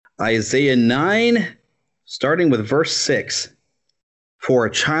Isaiah 9, starting with verse 6. For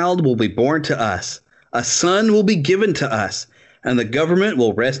a child will be born to us, a son will be given to us, and the government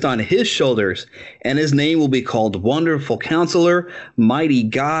will rest on his shoulders, and his name will be called Wonderful Counselor, Mighty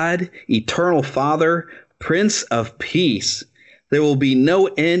God, Eternal Father, Prince of Peace. There will be no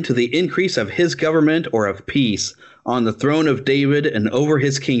end to the increase of his government or of peace on the throne of David and over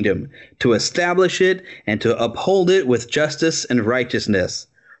his kingdom, to establish it and to uphold it with justice and righteousness.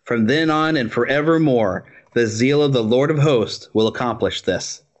 From then on and forevermore, the zeal of the Lord of hosts will accomplish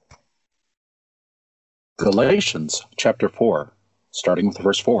this. Galatians chapter 4, starting with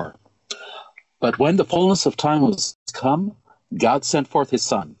verse 4. But when the fullness of time was come, God sent forth his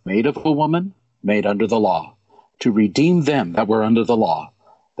Son, made of a woman, made under the law, to redeem them that were under the law,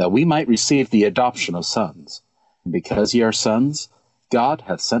 that we might receive the adoption of sons. And because ye are sons, God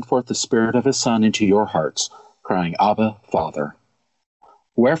hath sent forth the Spirit of his Son into your hearts, crying, Abba, Father.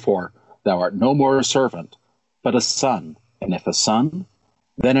 Wherefore thou art no more a servant, but a son, and if a son,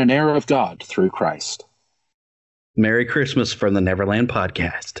 then an heir of God through Christ. Merry Christmas from the Neverland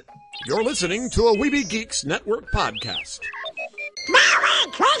Podcast. You're listening to a Weeby Geeks Network podcast.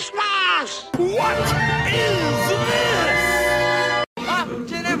 Merry Christmas! What is this? Off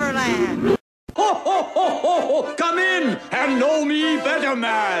to Neverland! Ho, ho, ho, ho, ho! Come in and know me better,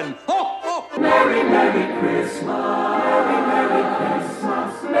 man! Ho, ho! Merry, Merry Christmas! Merry, Merry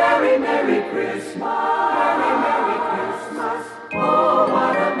Christmas! Merry, Merry Christmas! Merry, Merry Christmas! Oh,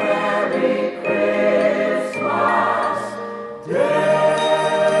 what a Merry Christmas day!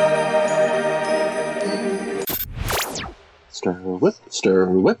 Stir, whip, stir,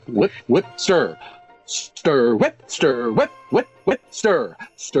 whip, whip, whip, stir. Stir, whip, stir, whip, whip, whip, stir.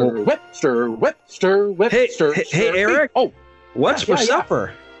 Stir, whip, stir, whip, stir, whip, stir. Hey, Eric. Oh, what's for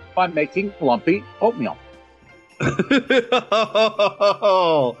supper? I'm making lumpy oatmeal.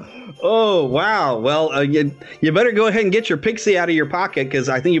 Oh, wow. Well, you better go ahead and get your pixie out of your pocket, because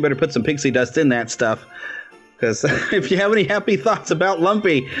I think you better put some pixie dust in that stuff. Because if you have any happy thoughts about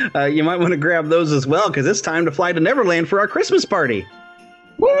Lumpy, you might want to grab those as well, because it's time to fly to Neverland for our Christmas party.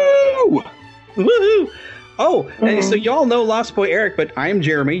 Woo! Woohoo! Oh, and so y'all know Lost Boy Eric, but I'm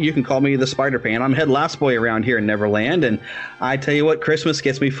Jeremy. You can call me the Spider-Pan. I'm head Lost Boy around here in Neverland, and I tell you what, Christmas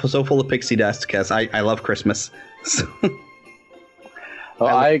gets me so full of pixie dust, because I love Christmas. So,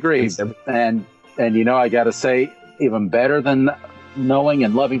 I agree. And you know, I got to say, even better than knowing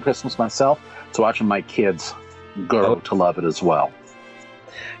and loving Christmas myself, it's watching my kids grow to love it as well.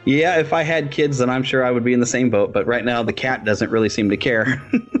 Yeah, if I had kids, then I'm sure I would be in the same boat. But right now, the cat doesn't really seem to care.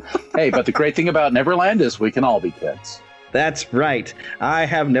 Hey, but the great thing about Neverland is we can all be kids. That's right. I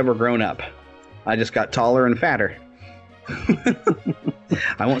have never grown up. I just got taller and fatter.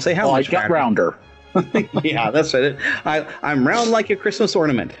 I won't say how much I got fatter. rounder. Yeah, that's right. I'm round like a Christmas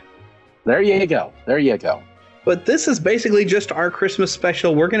ornament. There you go. There you go. But this is basically just our Christmas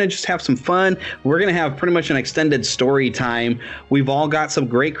special. We're going to just have some fun. We're going to have pretty much an extended story time. We've all got some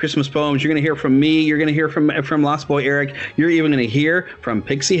great Christmas poems. You're going to hear from me. You're going to hear from Lost Boy Eric. You're even going to hear from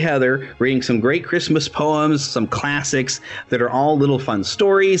Pixie Heather reading some great Christmas poems, some classics that are all little fun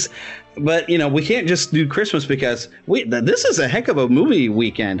stories. But, you know, we can't just do Christmas because this is a heck of a movie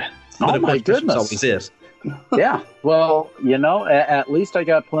weekend. But oh, my goodness. Always is. Yeah. Well, you know, at least I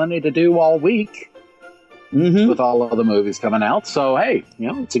got plenty to do all week. Mm-hmm. With all of the movies coming out. So, hey, you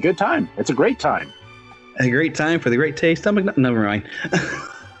know, it's a good time. It's a great time. A great time for the great taste. Never mind.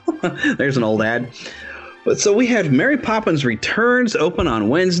 There's an old ad. But so we had Mary Poppins Returns open on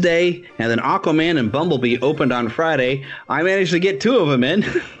Wednesday, and then Aquaman and Bumblebee opened on Friday. I managed to get 2 of them in.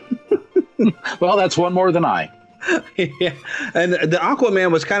 Well, that's one more than I. Yeah, and the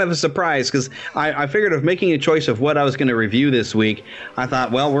Aquaman was kind of a surprise because I figured of making a choice of what I was going to review this week. I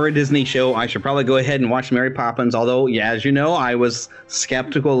thought, well, we're a Disney show. I should probably go ahead and watch Mary Poppins, although, yeah, as you know, I was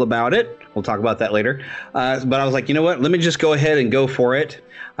skeptical about it. We'll talk about that later. But I was like, you know what? Let me just go ahead and go for it.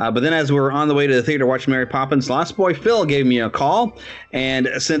 But then as we were on the way to the theater to watch Mary Poppins, Lost Boy Phil gave me a call. And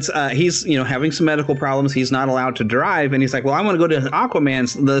since he's having some medical problems, he's not allowed to drive. And he's like, well, I want to go to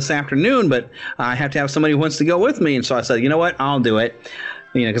Aquaman this afternoon, but I have to have somebody who wants to go with me. And so I said, you know what? I'll do it.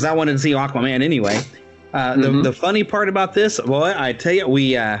 Because I wanted to see Aquaman anyway. The funny part about this, boy, I tell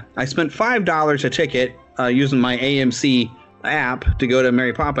you, I spent $5 a ticket using my AMC app to go to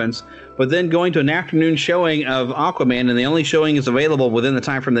Mary Poppins, but then going to an afternoon showing of Aquaman, and the only showing is available within the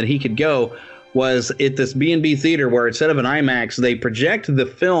time frame that he could go, was at this B&B theater where instead of an IMAX, they project the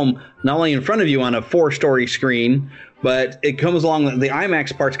film not only in front of you on a 4-story screen, but it comes along, the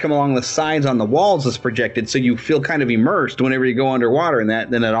IMAX parts come along the sides on the walls as projected, so you feel kind of immersed whenever you go underwater, and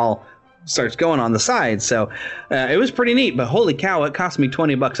then it all starts going on the side. So it was pretty neat. But holy cow, it cost me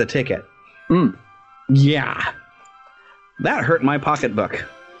 $20 a ticket. Yeah, that hurt my pocketbook.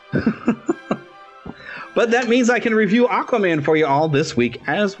 But that means I can review Aquaman for you all this week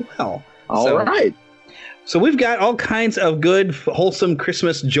as well. All right. So we've got all kinds of good, wholesome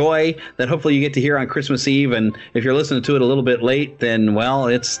Christmas joy that hopefully you get to hear on Christmas Eve. And if you're listening to it a little bit late, then, well,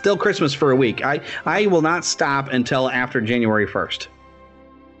 it's still Christmas for a week. I will not stop until after January 1st.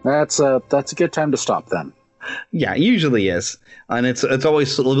 That's a good time to stop then. Yeah, it usually is. And it's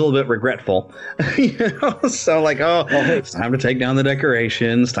always a little bit regretful. So like, it's time to take down the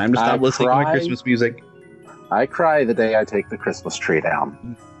decorations, time to stop listening to my Christmas music. I cry the day I take the Christmas tree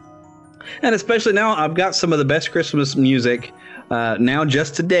down. And especially now, I've got some of the best Christmas music now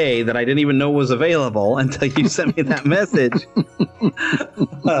just today that I didn't even know was available until you sent me that message.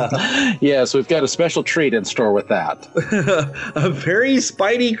 Yes, we've got a special treat in store with that. A very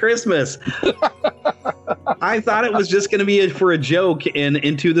Spidey Christmas. I thought it was just going to be for a joke in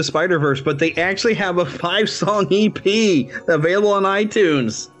Into the Spider-Verse, but they actually have a 5-song EP available on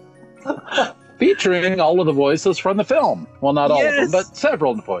iTunes. Featuring all of the voices from the film. Well, not all of them, but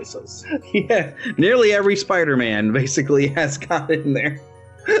several voices. Yeah, nearly every Spider-Man basically has got in there.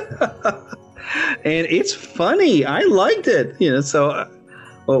 And it's funny. I liked it. So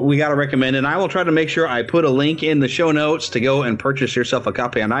we got to recommend it. And I will try to make sure I put a link in the show notes to go and purchase yourself a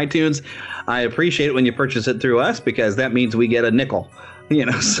copy on iTunes. I appreciate it when you purchase it through us because that means we get a nickel.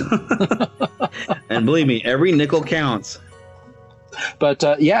 And believe me, every nickel counts. But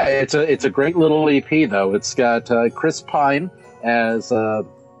it's a great little EP though. It's got Chris Pine as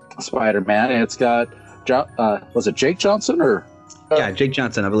Spider-Man, and it's got was it Jake Johnson or? Yeah, Jake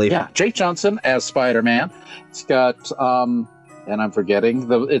Johnson, I believe. Yeah, Jake Johnson as Spider-Man. It's got and I'm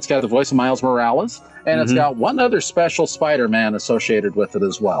forgetting it's got the voice of Miles Morales, and it's got one other special Spider-Man associated with it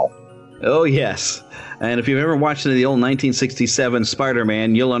as well. Oh yes, and if you've ever watched the old 1967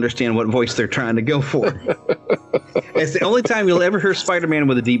 Spider-Man, you'll understand what voice they're trying to go for. It's the only time you'll ever hear Spider-Man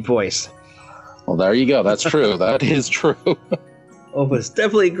with a deep voice. Well, there you go. That's true. That is true. Oh, but it's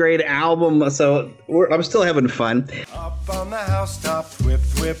definitely a great album. So I'm still having fun. Up on the housetop, whip,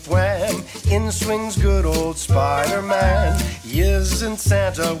 whip, wham. In swings good old Spider-Man. He isn't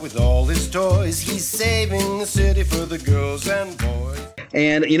Santa with all his toys. He's saving the city for the girls and boys.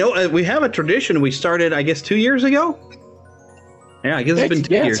 And, we have a tradition we started, I guess, 2 years ago. Yeah, I guess it's been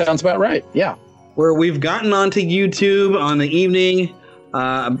 2 years. Yeah, sounds about right. Yeah. Where we've gotten onto YouTube on the evening.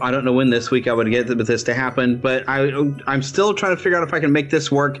 I don't know when this week I would get this to happen, but I'm still trying to figure out if I can make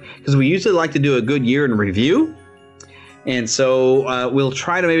this work because we usually like to do a good year in review. And so we'll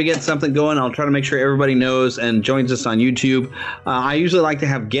try to maybe get something going. I'll try to make sure everybody knows and joins us on YouTube. I usually like to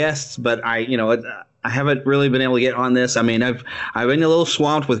have guests, but I haven't really been able to get on this. I mean, I've been a little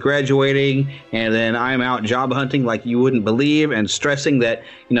swamped with graduating, and then I'm out job hunting like you wouldn't believe, and stressing that,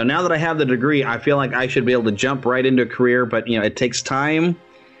 now that I have the degree, I feel like I should be able to jump right into a career, but, it takes time,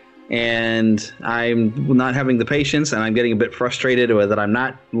 and I'm not having the patience, and I'm getting a bit frustrated with that I'm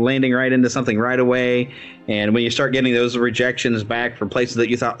not landing right into something right away. And when you start getting those rejections back from places that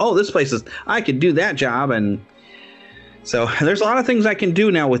you thought, oh, this place I could do that job, and so there's a lot of things I can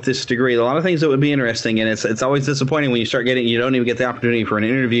do now with this degree, a lot of things that would be interesting, and it's always disappointing when you don't even get the opportunity for an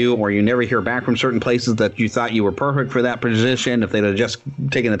interview, or you never hear back from certain places that you thought you were perfect for that position if they'd have just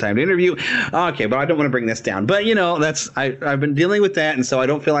taken the time to interview. Okay, but I don't want to bring this down. But, I've been dealing with that, and so I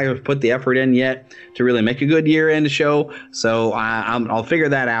don't feel like I've put the effort in yet to really make a good year-end show, so I'll figure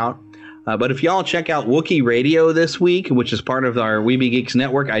that out. But if y'all check out Wookiee Radio this week, which is part of our Weeby Geeks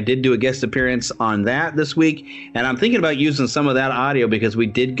Network, I did do a guest appearance on that this week, and I'm thinking about using some of that audio because we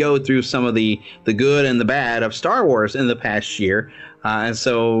did go through some of the good and the bad of Star Wars in the past year. And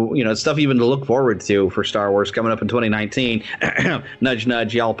so, it's stuff even to look forward to for Star Wars coming up in 2019. Nudge,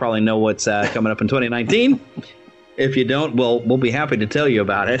 nudge, y'all probably know what's coming up in 2019. If you don't, we'll be happy to tell you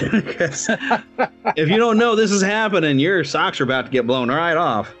about it. Because if you don't know this is happening, your socks are about to get blown right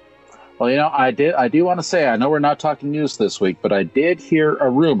off. Well, I do want to say, I know we're not talking news this week, but I did hear a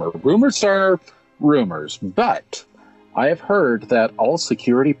rumor. Rumors are rumors, but I have heard that all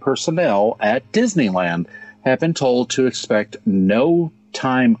security personnel at Disneyland have been told to expect no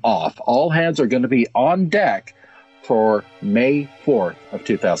time off. All hands are going to be on deck for May 4th of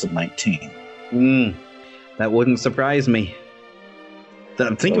 2019. That wouldn't surprise me.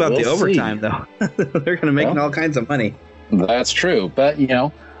 Think about the overtime, though. They're going to make all kinds of money. That's true, but,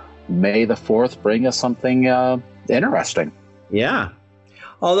 May the 4th bring us something interesting. Yeah.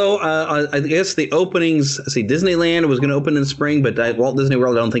 Although, I guess the openings, Disneyland was going to open in spring, but Walt Disney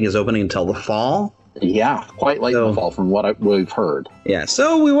World I don't think is opening until the fall. Yeah, quite late in the fall from what we've heard. Yeah,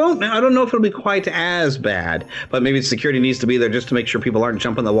 so we won't. I don't know if it'll be quite as bad, but maybe security needs to be there just to make sure people aren't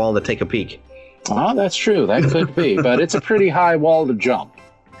jumping the wall to take a peek. Oh, that's true. That could be, but it's a pretty high wall to jump.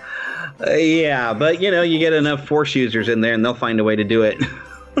 Yeah, but you get enough Force users in there, and they'll find a way to do it.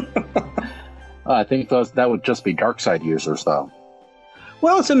 I think that would just be dark side users, though.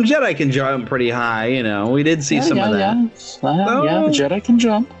 Well, some Jedi can jump pretty high. We did see some of that. Yeah, the Jedi can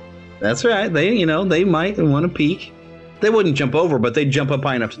jump. That's right. They, they might want to peek. They wouldn't jump over, but they'd jump up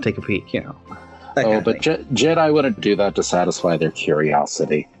high enough to take a peek. But Jedi wouldn't do that to satisfy their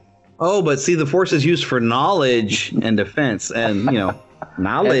curiosity. Oh, but see, the Force is used for knowledge and defense, and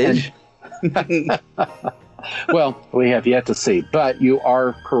knowledge. Well, we have yet to see, but you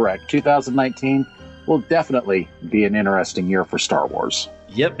are correct. 2019 will definitely be an interesting year for Star Wars.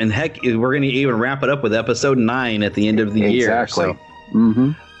 Yep, and heck, we're going to even wrap it up with Episode 9 at the end of the year. Exactly.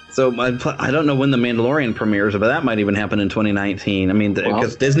 So I don't know when The Mandalorian premieres, but that might even happen in 2019. I mean,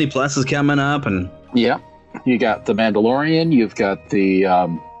 because Disney Plus is coming up, and yeah, you got The Mandalorian, you've got the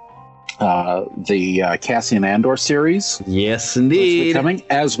Cassian Andor series. Yes, indeed, coming,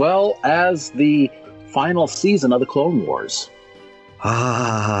 as well as the final season of the Clone Wars.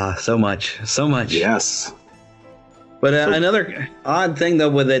 So much. Yes. But another odd thing, though,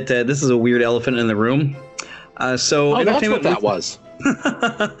 with it, this is a weird elephant in the room. That's what that was.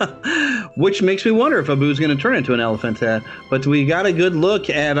 Which makes me wonder if Abu's going to turn into an elephant. But we got a good look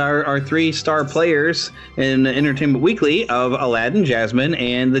at our 3-star players in Entertainment Weekly of Aladdin, Jasmine,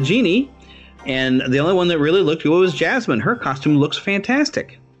 and the Genie. And the only one that really looked good was Jasmine. Her costume looks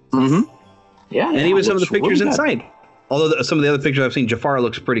fantastic. Yeah, and even some of the pictures inside. Although some of the other pictures I've seen, Jafar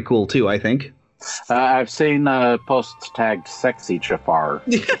looks pretty cool too, I think. I've seen posts tagged sexy Jafar.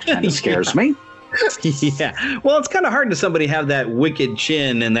 Kind of scares me. Yeah. Well, it's kind of hard to somebody have that wicked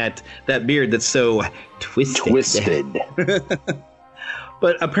chin and that beard that's so twisted.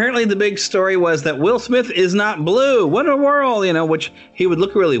 But apparently the big story was that Will Smith is not blue. What a world, which he would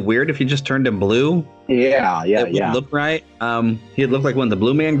look really weird if you just turned him blue. Yeah. It wouldn't look right. He'd look like one of the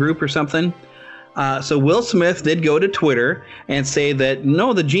Blue Man Group or something. So Will Smith did go to Twitter and say that,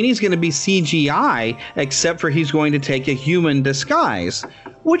 no, the genie's going to be CGI, except for he's going to take a human disguise,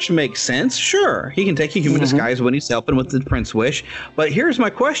 which makes sense. Sure, he can take a human disguise when he's helping with the Prince Wish. But here's my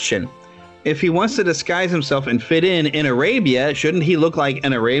question. If he wants to disguise himself and fit in Arabia, shouldn't he look like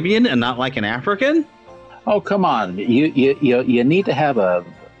an Arabian and not like an African? Oh, come on. You need to have a,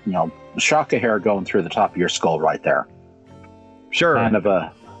 shock of hair going through the top of your skull right there. Sure.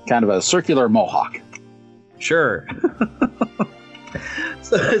 Kind of a circular mohawk. Sure.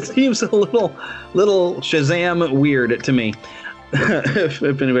 So it seems a little Shazam weird to me. if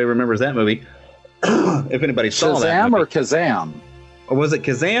anybody remembers that movie. If anybody saw that movie. Shazam or Kazam? Or was it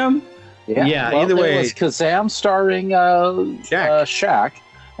Kazam? Yeah, either way. It was Kazam starring Shaq.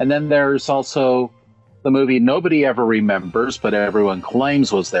 And then there's also the movie nobody ever remembers, but everyone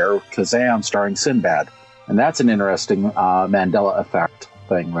claims was there, Kazam starring Sinbad. And that's an interesting Mandela effect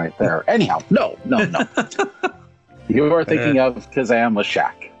thing right there. Anyhow, no. You were thinking of Kazam with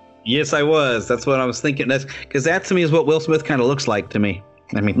Shaq. Yes, I was. That's what I was thinking. Because that to me is what Will Smith kind of looks like to me.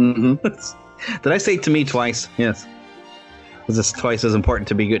 I mean, did I say to me twice? Yes. Because it's twice as important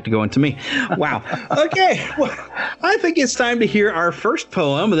to be good to go into me. Wow. Okay. Well, I think it's time to hear our first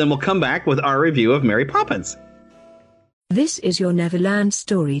poem, and then we'll come back with our review of Mary Poppins. This is your Neverland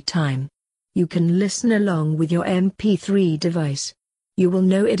story time. You can listen along with your MP3 device. You will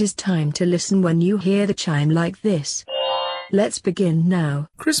know it is time to listen when you hear the chime like this. Let's begin now.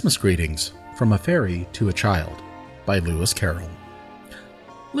 Christmas Greetings from a Fairy to a Child by Lewis Carroll.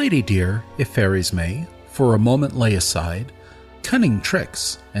 Lady dear, if fairies may, for a moment lay aside cunning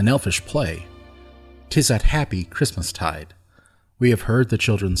tricks and elfish play. 'Tis at happy Christmastide. We have heard the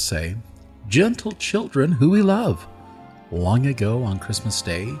children say, gentle children who we love. Long ago on Christmas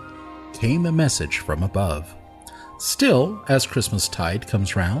Day came a message from above. Still, as Christmastide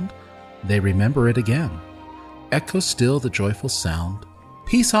comes round, they remember it again. Echoes still the joyful sound,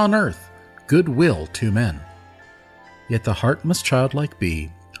 peace on earth, goodwill to men. Yet the heart must childlike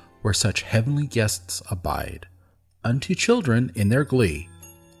be, where such heavenly guests abide. Unto children in their glee,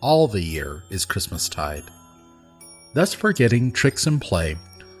 all the year is Christmastide. Thus forgetting tricks and play,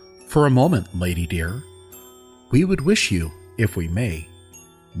 for a moment, lady dear, we would wish you, if we may,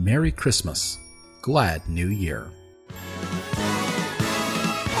 Merry Christmas, Glad New Year.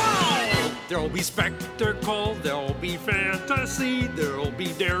 There'll be spectacle, there'll be fantasy, there'll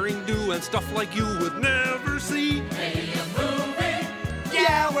be daring do and stuff like you would never see. Be a movie.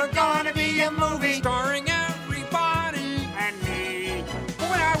 Yeah, we're gonna be a movie. Starring everybody and me. Boy,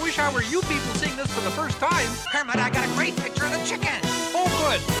 I wish I were you people seeing this for the first time, Kermit, I got a great picture of the chicken. oh,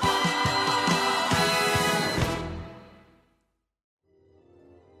 good.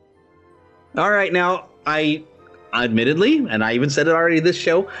 All right, now, I admittedly, and I even said it already this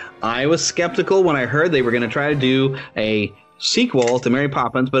show, I was skeptical when I heard they were going to try to do a sequel to Mary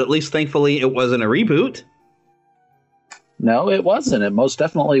Poppins, but at least thankfully it wasn't a reboot. No, it wasn't. It most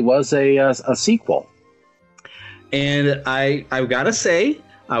definitely was a sequel. And I've got to say,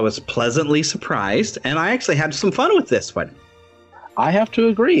 I was pleasantly surprised, and I actually had some fun with this one. I have to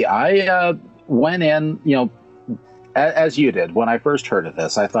agree. I went in, as you did, when I first heard of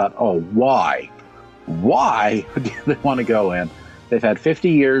this, I thought, oh, why? Why do they want to go in? They've had 50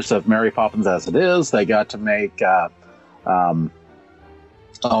 years of Mary Poppins as it is. They got to make, now I'm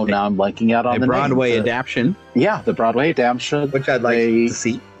blanking out on the Broadway name. adaptation. Yeah, the Broadway adaptation. Which I'd like to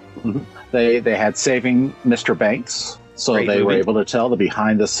see. They had Saving Mr. Banks. So Great they movie. were able to tell the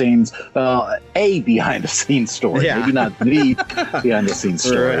behind-the-scenes, a behind-the-scenes story, Yeah. maybe not the behind-the-scenes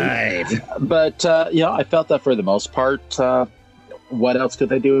story. Right. But, I felt that for the most part, what else could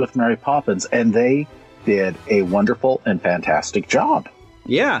they do with Mary Poppins? And they did a wonderful and fantastic job.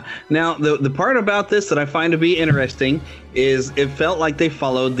 Yeah. Now, the part about this that I find to be interesting is it felt like they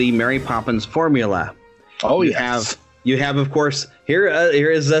followed the Mary Poppins formula. Oh, You have, of course, here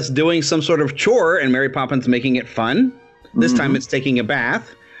is us doing some sort of chore and Mary Poppins making it fun. This time it's taking a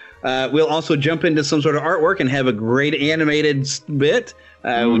bath. We'll also jump into some sort of artwork and have a great animated bit.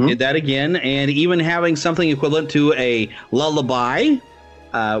 We did that again. And even having something equivalent to a lullaby,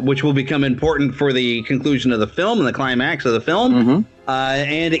 which will become important for the conclusion of the film and the climax of the film.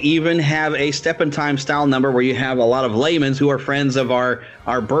 And even have a Step in Time style number where you have a lot of laymen who are friends of our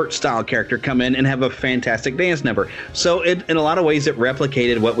Bert style character come in and have a fantastic dance number. So in a lot of ways, it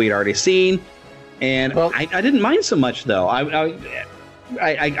replicated what we'd already seen. And I didn't mind so much, though. I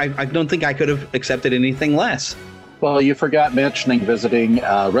don't think I could have accepted anything less. Well, you forgot mentioning visiting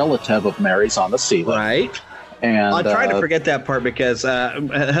a relative of Mary's on the ceiling. Right. And I tried to forget that part because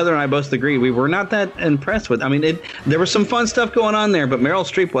Heather and I both agree we were not that impressed with. I mean, there was some fun stuff going on there, but Meryl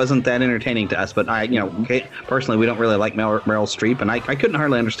Streep wasn't that entertaining to us. But personally, we don't really like Meryl Streep, and I couldn't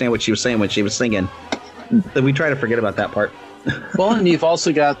hardly understand what she was saying when she was singing. But we try to forget about that part. Well, and you've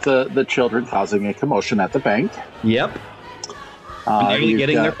also got the children causing a commotion at the bank. Yep. Nearly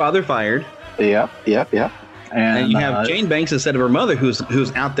getting their father fired. Yep. And you have Jane Banks instead of her mother,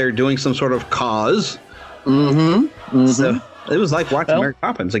 who's out there doing some sort of cause. So it was like watching Mary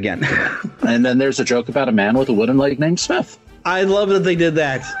Poppins again. And then there's a joke about a man with a wooden leg named Smith. I love that they did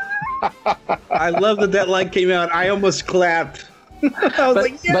that. I love that line came out. I almost clapped. I was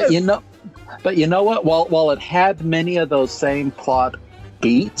like, yes! But you know what? While it had many of those same plot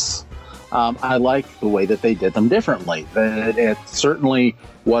beats, I like the way that they did them differently. It certainly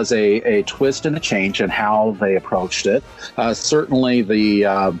was a twist and a change in how they approached it. Certainly the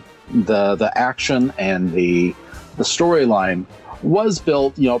action and the storyline was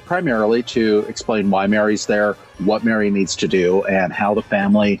built, primarily to explain why Mary's there, what Mary needs to do, and how the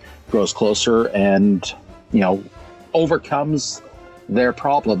family grows closer and, overcomes their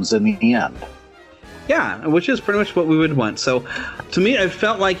problems in the end. Yeah, which is pretty much what we would want. So, to me, it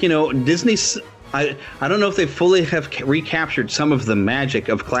felt like, Disney's... I don't know if they fully have recaptured some of the magic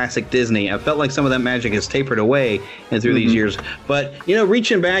of classic Disney. I felt like some of that magic has tapered away through these years. But,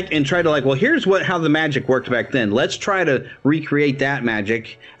 reaching back and try to here's how the magic worked back then. Let's try to recreate that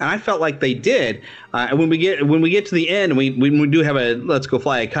magic. And I felt like they did. And when we get to the end, we do have a Let's Go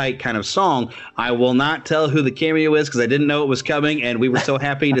Fly a Kite kind of song. I will not tell who the cameo is because I didn't know it was coming. And we were so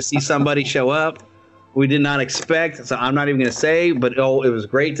happy to see somebody show up. We did not expect, so I'm not even going to say, but it was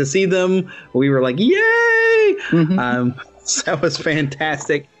great to see them. We were like, yay! So that was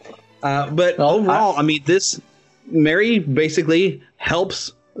fantastic. But overall, Mary basically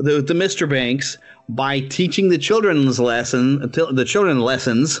helps the Mr. Banks by teaching the children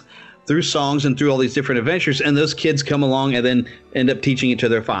lessons through songs and through all these different adventures, and those kids come along and then end up teaching it to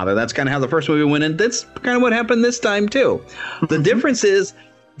their father. That's kind of how the first movie went, and that's kind of what happened this time, too. The difference is,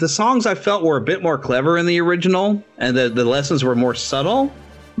 the songs I felt were a bit more clever in the original, and the lessons were more subtle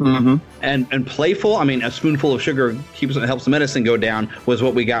and playful. I mean, a spoonful of sugar helps the medicine go down was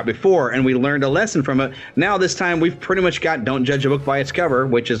what we got before, and we learned a lesson from it. Now this time we've pretty much got Don't Judge a Book by Its Cover,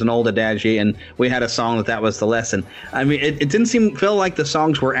 which is an old adage, and we had a song that was the lesson. I mean, it didn't feel like the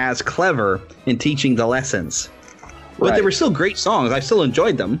songs were as clever in teaching the lessons. But they were still great songs. I still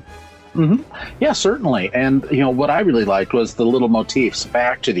enjoyed them. Yeah, certainly. And, what I really liked was the little motifs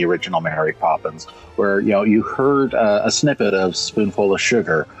back to the original Mary Poppins, where, you heard a snippet of Spoonful of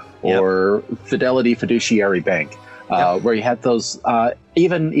Sugar or Fidelity Fiduciary Bank. where you had those,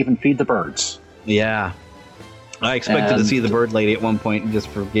 even Feed the Birds. Yeah. I expected to see the bird lady at one point just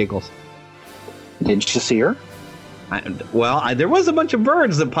for giggles. Didn't you see her? There was a bunch of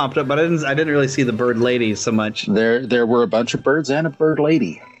birds that popped up, but I didn't really see the bird lady so much. There were a bunch of birds and a bird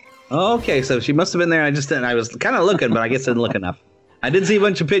lady. Oh, okay, so she must have been there. I was kind of looking, but I guess I didn't look enough. I did see a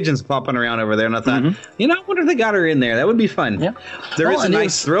bunch of pigeons popping around over there, and I thought, I wonder if they got her in there. That would be fun. Yeah. There is a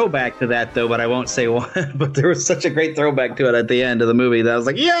nice throwback to that, though, but I won't say what. But there was such a great throwback to it at the end of the movie that I was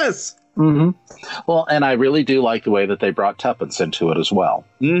like, yes! Mm-hmm. Well, and I really do like the way that they brought Tuppence into it as well.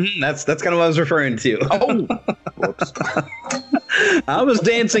 Mm-hmm. That's kind of what I was referring to. Oh, whoops! I was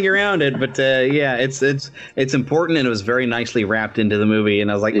dancing around it, but yeah, it's important, and it was very nicely wrapped into the movie.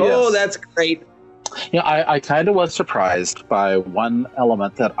 And I was like, oh, that's great. Yeah, I kind of was surprised by one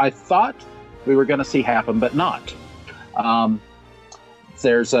element that I thought we were going to see happen, but not.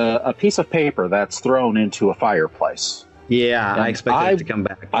 There's a piece of paper that's thrown into a fireplace. Yeah, and I expected it to come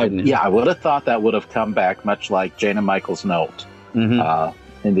back. I would have thought that would have come back, much like Jane and Michael's note in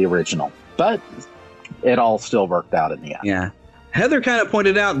the original. But it all still worked out in the end. Yeah. Heather kind of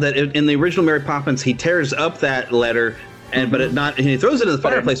pointed out that in the original Mary Poppins, he tears up that letter, and he throws it in the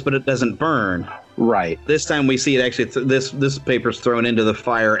fireplace, but it doesn't burn. Right. This time we see it actually. This paper's thrown into the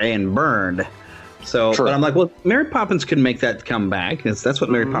fire and burned. So, but I'm like, well, Mary Poppins can make that come back. That's what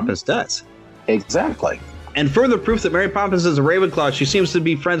Mary Poppins does. Exactly. And further proof that Mary Poppins is a Ravenclaw, she seems to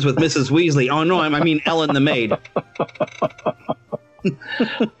be friends with Mrs. Weasley. Oh, no, I mean Ellen the maid.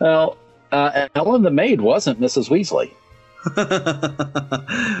 Well, Ellen the maid wasn't Mrs. Weasley.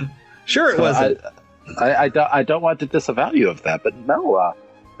 Sure it wasn't. I don't want to disavow you of that, but no,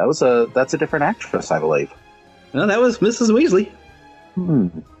 that's a different actress, I believe. No, that was Mrs. Weasley.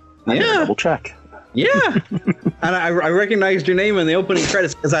 I gotta double check. Yeah, and I recognized your name in the opening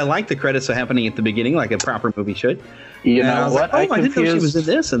credits because I like the credits happening at the beginning, like a proper movie should. You know what? Like, I didn't know she was in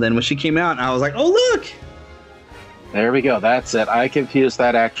this, and then when she came out, I was like, oh look! There we go. That's it. I confused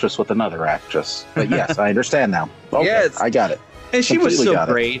that actress with another actress, but yes, I understand now. Okay, yes, I got it. And she was so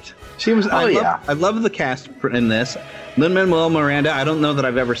great. She was. I love the cast in this. Lin-Manuel Miranda. I don't know that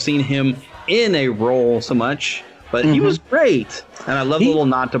I've ever seen him in a role so much, but he was great, and I love the little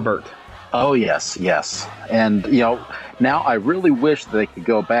nod to Bert. Oh, yes. And, now I really wish they could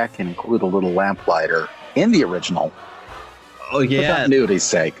go back and include a little lamplighter in the original. Oh, yeah. For continuity's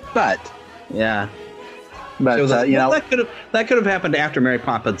sake. But. Yeah. But, so that could have happened after Mary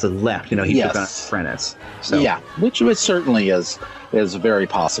Poppins had left. He took on apprentice. So. Yeah, which certainly is very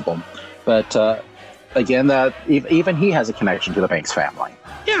possible. But, again, even he has a connection to the Banks family.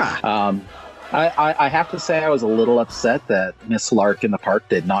 Yeah. I have to say I was a little upset that Miss Lark in the park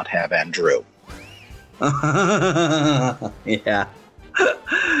did not have Andrew. Yeah.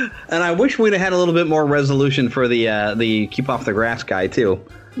 And I wish we'd have had a little bit more resolution for the Keep Off the Grass guy, too.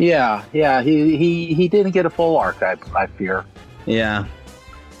 Yeah. He didn't get a full arc, I fear. Yeah.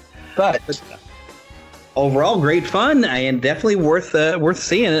 But overall, great fun and definitely worth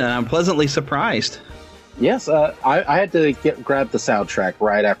seeing it, and I'm pleasantly surprised. Yes, I had to grab the soundtrack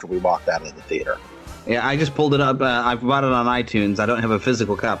right after we walked out of the theater. Yeah, I just pulled it up. I bought it on iTunes. I don't have a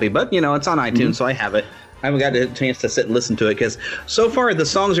physical copy, but, it's on iTunes, so I have it. I haven't got a chance to sit and listen to it because so far the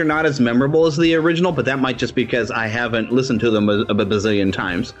songs are not as memorable as the original, but that might just because I haven't listened to them a bazillion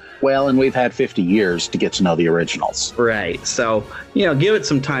times. Well, and we've had 50 years to get to know the originals. Right. So, give it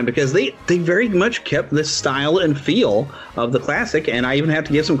some time because they very much kept this style and feel of the classic, and I even have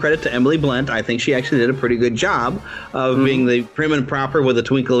to give some credit to Emily Blunt. I think she actually did a pretty good job of being the prim and proper with a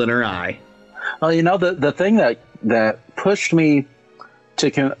twinkle in her eye. Well, the thing that pushed me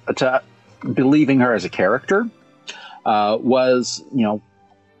to believing her as a character was,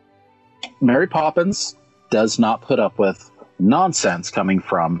 Mary Poppins does not put up with nonsense coming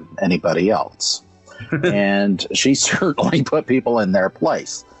from anybody else. And she certainly put people in their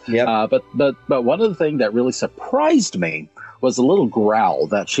place. Yep. But one of the things that really surprised me was the little growl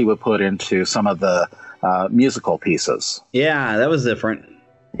that she would put into some of the musical pieces. Yeah, that was different.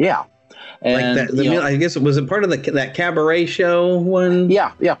 Yeah. And, like that, I guess was it part of that cabaret show one?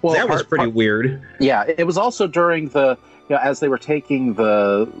 Yeah. Well, that was pretty weird. Yeah, it was also during as they were taking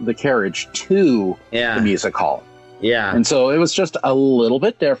the carriage to the music hall. Yeah, and so it was just a little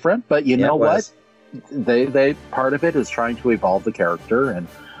bit different. But you know what? They part of it is trying to evolve the character and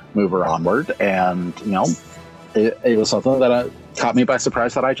move her onward, and it was something that caught me by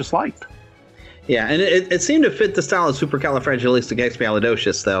surprise that I just liked. Yeah, and it seemed to fit the style of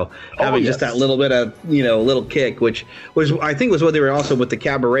Supercalifragilisticexpialidocious, though, having just that little bit of, little kick, which I think was what they were also with the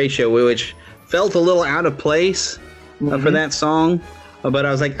cabaret show, which felt a little out of place for that song. But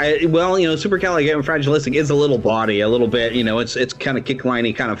I was like, supercalifragilistic is a little bawdy, a little bit, it's kind of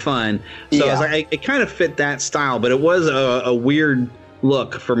kickliney, kind of fun. So I was like, it kind of fit that style, but it was a weird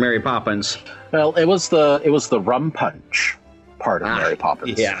look for Mary Poppins. Well, it was the rum punch part of Mary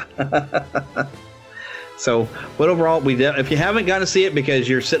Poppins. Yeah. So, but overall, if you haven't got to see it because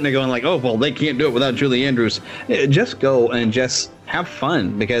you're sitting there going like, oh, well, they can't do it without Julie Andrews, just go and just have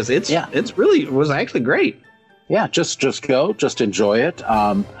fun because it was actually great. Yeah, just go, just enjoy it.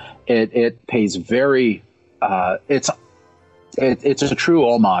 It pays very, it's a true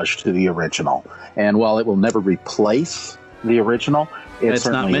homage to the original. And while it will never replace the original, it's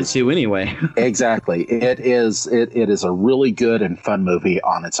not meant to anyway. Exactly. It is a really good and fun movie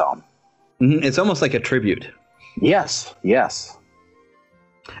on its own. Mm-hmm. It's almost like a tribute. Yes.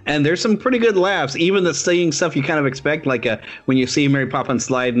 And there's some pretty good laughs, even the singing stuff you kind of expect, like when you see Mary Poppins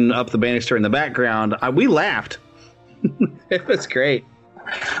sliding up the banister in the background. We laughed. It was great.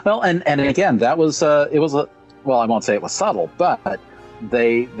 Well, and again, that was I won't say it was subtle, but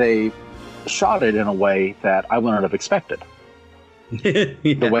they shot it in a way that I wouldn't have expected. Yeah.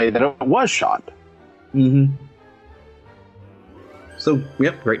 The way that it was shot. Mm-hmm. So,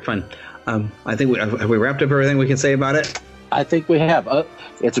 yep, great fun. I think have we wrapped up everything we can say about it? I think we have.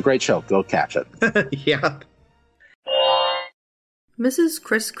 It's a great show. Go catch it. Yeah. Mrs.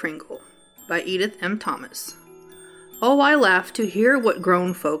 Kris Kringle by Edith M. Thomas. Oh, I laugh to hear what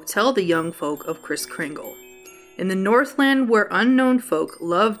grown folk tell the young folk of Kris Kringle. In the Northland where unknown folk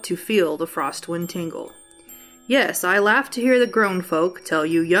love to feel the frost wind tingle. Yes, I laugh to hear the grown folk tell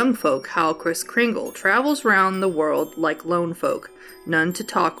you young folk how Kris Kringle travels round the world like lone folk, none to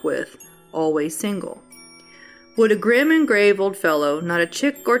talk with, always single. Would a grim and grave old fellow, not a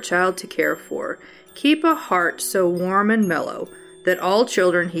chick or child to care for, keep a heart so warm and mellow that all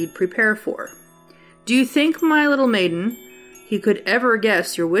children he'd prepare for? Do you think, my little maiden, he could ever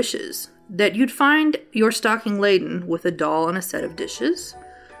guess your wishes, that you'd find your stocking laden with a doll and a set of dishes?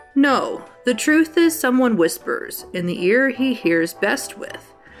 No, the truth is someone whispers in the ear he hears best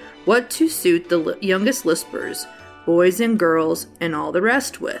with, what to suit the youngest lispers, boys and girls, and all the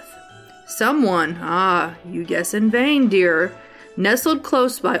rest with. Someone, you guess in vain, dear, nestled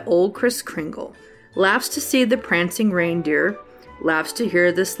close by old Kris Kringle, laughs to see the prancing reindeer, laughs to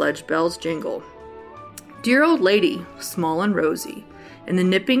hear the sledge bells jingle. Dear old lady, small and rosy, in the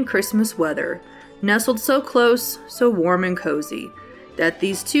nipping Christmas weather, nestled so close, so warm and cozy, that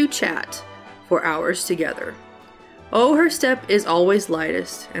these two chat for hours together. Oh, her step is always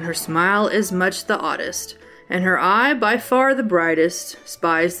lightest, and her smile is much the oddest, and her eye by far the brightest,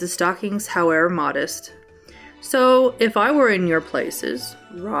 spies the stockings howe'er modest. So, if I were in your places,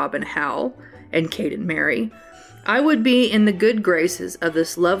 Rob and Hal, and Kate and Mary, I would be in the good graces of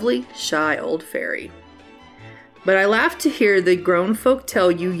this lovely, shy old fairy. But I laugh to hear the grown folk tell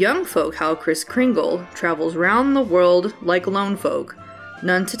you young folk how Kris Kringle travels round the world like lone folk,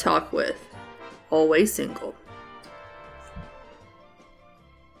 none to talk with, always single.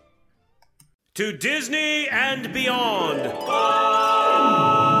 To Disney and beyond.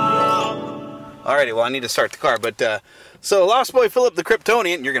 Alrighty, well, I need to start the car, but so Lost Boy Philip the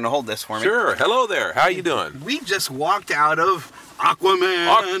Kryptonian, you're going to hold this for me. Sure. Hello there. How you doing? We just walked out of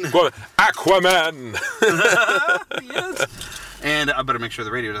Aquaman. Aquaman. Yes. And I better make sure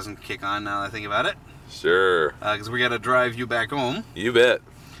the radio doesn't kick on now that I think about it. Sure. Because we got to drive you back home. You bet.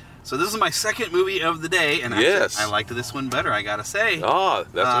 So this is my second movie of the day, and yes, I liked this one better, I gotta say. Oh,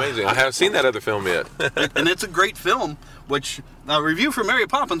 that's amazing. I haven't seen that other film yet. And it's a great film, which a review for Mary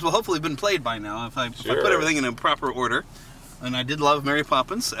Poppins will hopefully have been played by now if I put everything in a proper order. And I did love Mary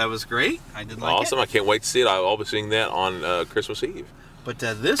Poppins. That was great. I did like it. Awesome. I can't wait to see it. I'll be seeing that on Christmas Eve. But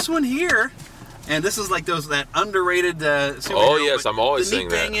this one here, and this is like that underrated superhero. Oh, yes, I'm always saying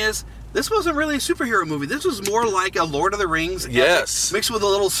that. The neat thing is, this wasn't really a superhero movie. This was more like a Lord of the Rings. Yes. Mixed with a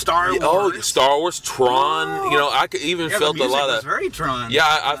little Star Wars. Oh, Star Wars, Tron. Oh. You know, I could even felt the a lot of. Was very Tron. Yeah,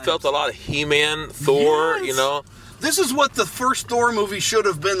 I felt a lot of He-Man, Thor. Yes. You know, this is what the first Thor movie should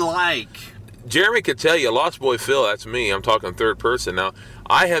have been like. Jeremy could tell you, Lost Boy Phil. That's me. I'm talking third person now.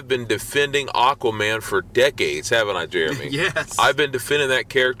 I have been defending Aquaman for decades, haven't I, Jeremy? Yes. I've been defending that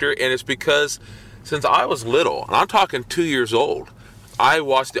character, and it's because since I was little, and I'm talking 2 years old, I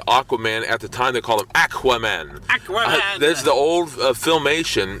watched the Aquaman at the time they called him Aquaman. Aquaman. That's the old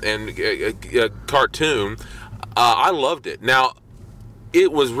Filmation and cartoon. I loved it. Now,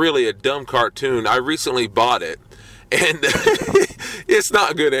 it was really a dumb cartoon. I recently bought it, and it's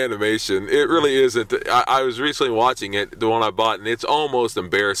not good animation. It really isn't. I was recently watching it, the one I bought, and it's almost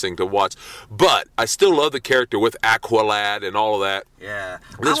embarrassing to watch. But I still love the character with Aqualad and all of that. Yeah.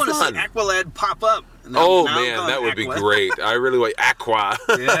 I want to see Aqualad pop up Oh man, that would be great. I really like Aqua.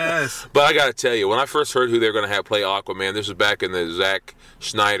 Yes. But I got to tell you, when I first heard who they were going to have play Aquaman, this was back in the Zack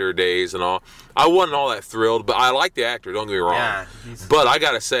Snyder days and all. I wasn't all that thrilled, but I like the actor. Don't get me wrong. Yeah, but I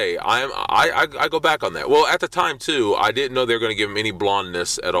got to say, I go back on that. Well, at the time too, I didn't know they were going to give him any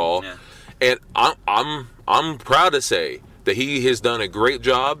blondness at all, and I'm proud to say that he has done a great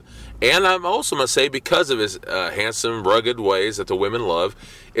job. And I'm also going to say, because of his handsome, rugged ways that the women love,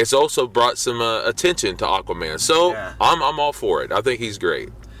 it's also brought some attention to Aquaman. So I'm all for it. I think he's great.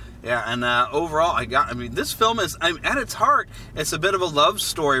 Yeah, and overall, this film is, at its heart, it's a bit of a love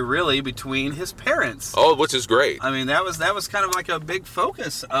story, really, between his parents. Oh, which is great. I mean, that was kind of like a big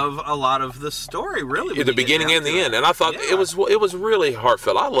focus of a lot of the story, really. At the beginning and the end, and I thought it was really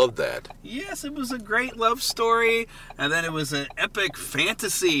heartfelt. I loved that. Yes, it was a great love story, and then it was an epic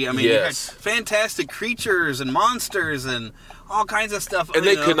fantasy. I mean, you had fantastic creatures and monsters and all kinds of stuff. And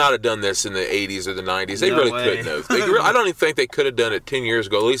they could not have done this in the 80s or the 90s. They really couldn't have. I don't even think they could have done it 10 years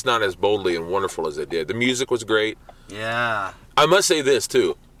ago, at least not as boldly and wonderful as they did. The music was great. Yeah. I must say this,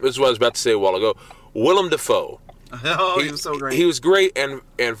 too. This is what I was about to say a while ago. Willem Dafoe. Oh, he was so great. He was great, and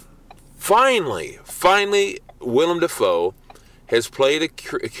finally, Willem Dafoe has played a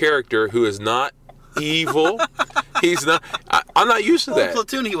character who is not evil. He's not. I'm not used to that.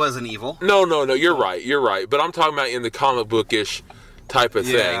 Platoon, he wasn't evil. No. You're right. But I'm talking about in the comic bookish type of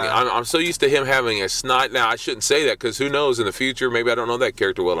thing. I'm so used to him having a snide. Now I shouldn't say that because who knows in the future? Maybe I don't know that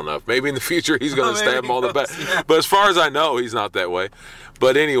character well enough. Maybe in the future he's going to stab him all the back. Yeah. But as far as I know, he's not that way.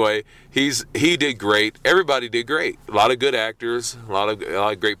 But anyway, he did great. Everybody did great. A lot of good actors, a lot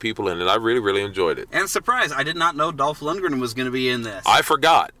of great people in it. I really enjoyed it. And surprise, I did not know Dolph Lundgren was going to be in this. I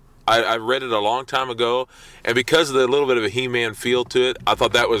forgot. I read it a long time ago, and because of the little bit of a He-Man feel to it, I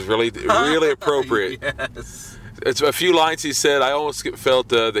thought that was really appropriate. Yes. It's a few lines he said. I almost felt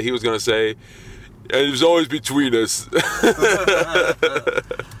that he was going to say, "And it was always between us."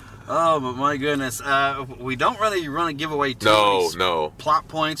 Oh, but my goodness, we don't really want to give away too many plot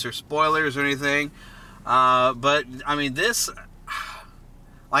points or spoilers or anything. But I mean, this.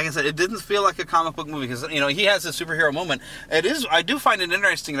 Like I said, it didn't feel like a comic book movie because, he has a superhero moment. It is. I do find it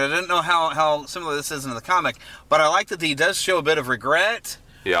interesting. I didn't know how similar this is in the comic, but I like that he does show a bit of regret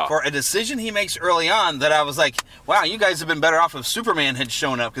for a decision he makes early on that I was like, wow, you guys have been better off if Superman had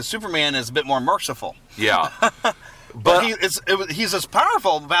shown up because Superman is a bit more merciful. Yeah. But he's as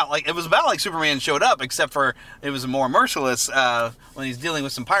powerful it was about like Superman showed up, except for it was more merciless when he's dealing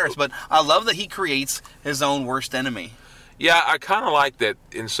with some pirates. But I love that he creates his own worst enemy. Yeah, I kind of like that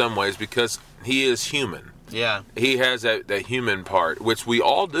in some ways because he is human. Yeah. He has that human part, which we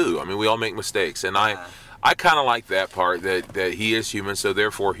all do. I mean, we all make mistakes. And I kind of like that part, that he is human, so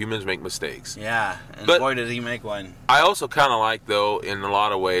therefore humans make mistakes. Yeah, and boy, did he make one. I also kind of like, though, in a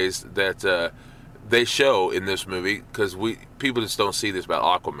lot of ways, that they show in this movie, because people just don't see this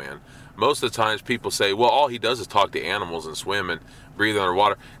about Aquaman. Most of the times people say, well, all he does is talk to animals and swim and breathe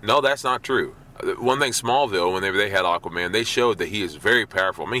underwater. No, that's not true. One thing, Smallville, whenever they had Aquaman, they showed that he is very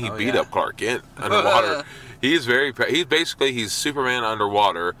powerful. I mean, he beat up Clark Kent underwater. He's he's Superman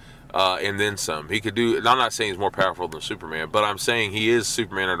underwater, and then some. He could do. I'm not saying he's more powerful than Superman, but I'm saying he is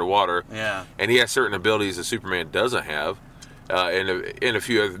Superman underwater. Yeah. And he has certain abilities that Superman doesn't have, and a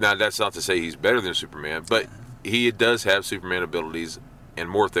few other. Now, that's not to say he's better than Superman, but he does have Superman abilities and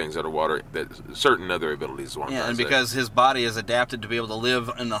more things underwater, that certain other abilities. And because his body is adapted to be able to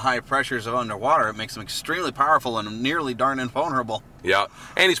live in the high pressures of underwater, it makes him extremely powerful and nearly darn invulnerable. Yeah,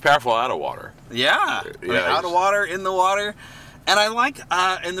 and he's powerful out of water. Yeah, out of water, in the water. And I like,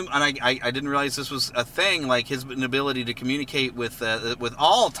 I didn't realize this was a thing, like his ability to communicate with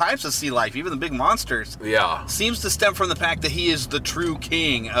all types of sea life, even the big monsters. Yeah. Seems to stem from the fact that he is the true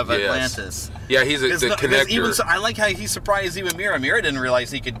king of Atlantis. Yeah, he's the connector. I like how he surprised even Mira. Mira didn't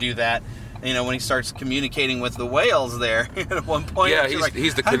realize he could do that. When he starts communicating with the whales there at one point. Yeah,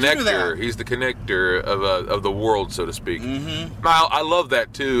 he's the connector. He's the connector of the world, so to speak. Mm-hmm. I love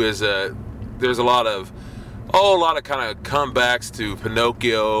that too. There's a lot of kind of comebacks to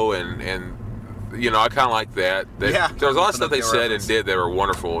Pinocchio, and I kind of like that. There's a lot of stuff they said and did that were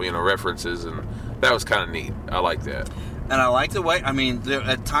wonderful, references, and that was kind of neat. I like that. And I like the way,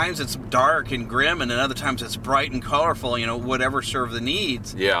 at times it's dark and grim, and at other times it's bright and colorful, whatever serve the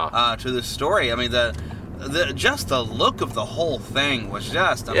needs to the story. I mean, just the look of the whole thing was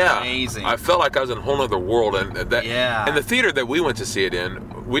just amazing. I felt like I was in a whole other world, and the theater that we went to see it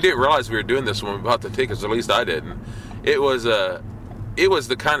in, we didn't realize we were doing this when we bought the tickets. At least I didn't. It was it was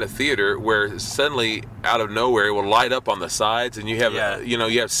the kind of theater where suddenly, out of nowhere, it will light up on the sides, and you have,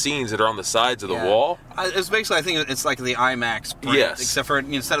 you have scenes that are on the sides of the wall. It's basically, I think it's like the IMAX print, except for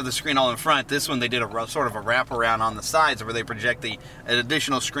instead of the screen all in front, this one they did a sort of a wraparound on the sides where they project an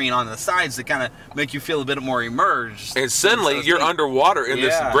additional screen on the sides to kind of make you feel a bit more immersed. And suddenly you're underwater in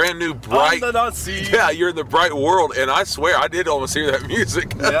this brand new bright, you're in the bright world, and I swear I did almost hear that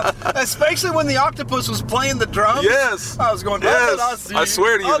music. Especially when the octopus was playing the drums. Yes, I was going. I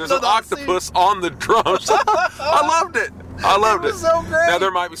swear to you, there's an octopus on the drums. I loved it. I loved it. It was so great. Now,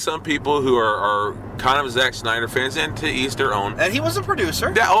 there might be some people who are kind of Zack Snyder fans, and to each their own. And he was a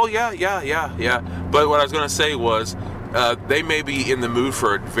producer. Yeah. But what I was going to say was, they may be in the mood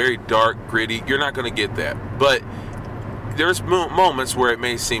for a very dark, gritty. You're not going to get that. But there's moments where it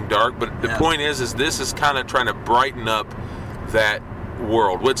may seem dark, but the point is this is kind of trying to brighten up that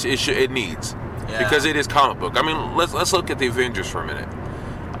world, which it needs. Because it is comic book. I mean, let's look at the Avengers for a minute.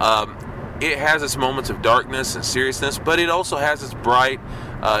 It has its moments of darkness and seriousness, but it also has its bright,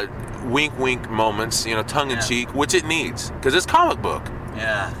 wink moments, tongue-in-cheek, which it needs, because it's comic book.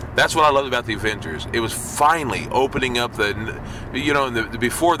 Yeah. That's what I loved about the Avengers. It was finally opening up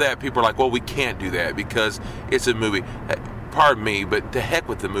before that, people were like, well, we can't do that because it's a movie. Pardon me, but to heck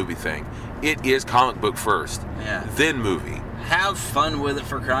with the movie thing. It is comic book first, then movie. Have fun with it,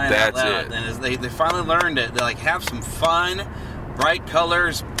 for crying out loud. That's it. And as they finally learned it. They're like, have some fun, bright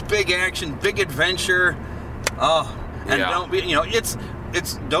colors, big action, big adventure. Don't be,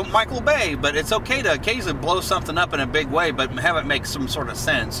 don't Michael Bay, but it's okay to occasionally blow something up in a big way, but have it make some sort of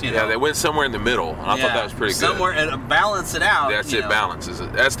sense. Yeah, they went somewhere in the middle, and I thought that was pretty good. Somewhere and balance it out. That's it. Balances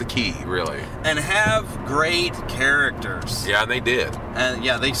it. That's the key, really. And have great characters. Yeah, and they did. And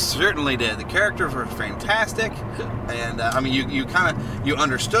they certainly did. The characters were fantastic, and you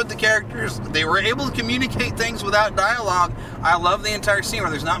understood the characters. They were able to communicate things without dialogue. I love the entire scene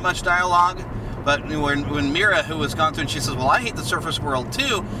where there's not much dialogue. But when Mira, who has gone through, and she says, well, I hate the surface world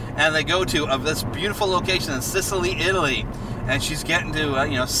too, and they go to this beautiful location in Sicily, Italy, and she's getting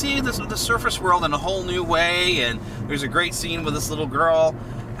to see the surface world in a whole new way, and there's a great scene with this little girl,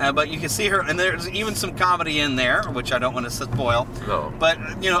 but you can see her, and there's even some comedy in there, which I don't want to spoil. No. But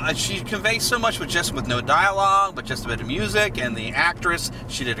she conveys so much with no dialogue, but just a bit of music, and the actress,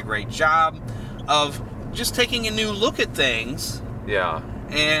 she did a great job of just taking a new look at things. Yeah.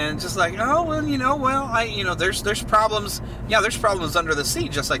 And just like, there's problems. Yeah, there's problems under the sea,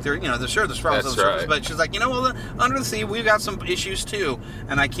 just like there's problems on the surface. But she's like, under the sea, we've got some issues too,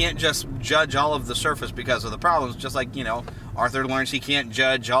 and I can't just judge all of the surface because of the problems. Just like Arthur learns he can't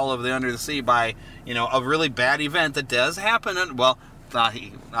judge all of the under the sea by a really bad event that does happen.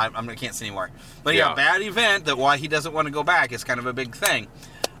 I can't say anymore. But a bad event that why he doesn't want to go back is kind of a big thing.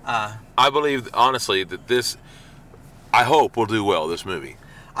 I believe honestly that this, I hope, will do well. This movie.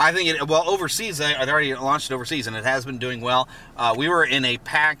 I think overseas, they already launched it overseas, and it has been doing well. We were in a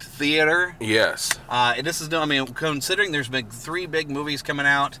packed theater. Yes. This is, considering there's been 3 big movies coming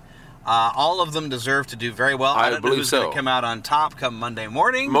out, all of them deserve to do very well. I don't know who's going to come out on top come Monday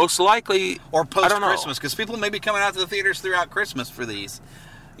morning. Most likely. Or post-Christmas, because people may be coming out to the theaters throughout Christmas for these.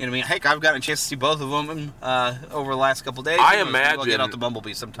 Heck, I've gotten a chance to see both of them over the last couple of days. I imagine we'll get out to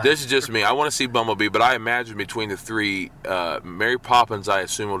Bumblebee sometime. This is just me. I want to see Bumblebee, but I imagine between the 3, Mary Poppins, I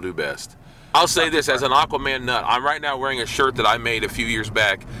assume, will do best. I'll say this as an Aquaman nut. I'm right now wearing a shirt that I made a few years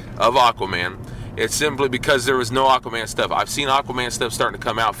back of Aquaman. It's simply because there was no Aquaman stuff. I've seen Aquaman stuff starting to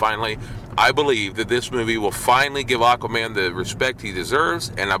come out finally. I believe that this movie will finally give Aquaman the respect he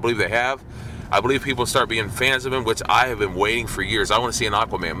deserves, and I believe they have. I believe people start being fans of him, which I have been waiting for years. I want to see an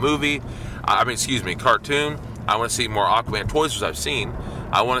Aquaman movie. Cartoon. I want to see more Aquaman toys, which I've seen.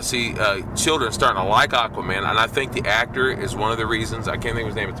 I want to see children starting to like Aquaman, and I think the actor is one of the reasons. I can't think of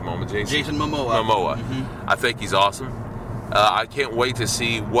his name at the moment. Jason Momoa. Mm-hmm. I think he's awesome. I can't wait to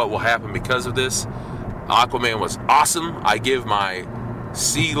see what will happen because of this. Aquaman was awesome. I give my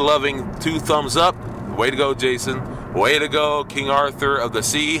sea-loving 2 thumbs up. Way to go, Jason. Way to go, King Arthur of the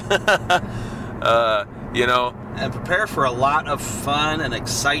Sea. And prepare for a lot of fun and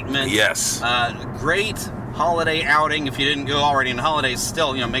excitement. Yes. Great holiday outing. If you didn't go already in holidays,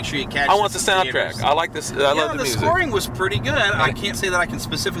 still, make sure you catch. I want the soundtrack. Theaters. I like this. I love the music. The scoring was pretty good. I can't say that I can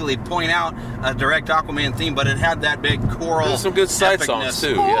specifically point out a direct Aquaman theme, but it had that big choral. There's some good side songs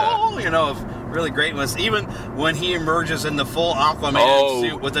too. Of really great ones. Even when he emerges in the full Aquaman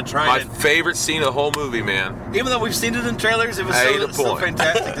suit with the trident. My favorite scene of the whole movie, man. Even though we've seen it in trailers, it was so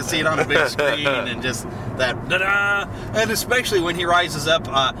fantastic to see it on a big screen and just that da-da. And especially when he rises up,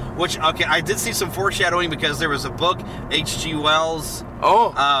 I did see some foreshadowing because there was a book, H.G. Wells.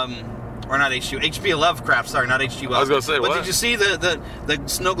 or not H.P. Lovecraft, sorry, not H.G. Wells. I was going to say, but what? Did you see the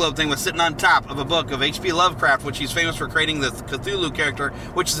snow globe thing was sitting on top of a book of H.P. Lovecraft, which he's famous for creating the Cthulhu character,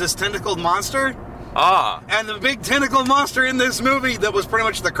 which is this tentacled monster? Ah. And the big tentacle monster in this movie that was pretty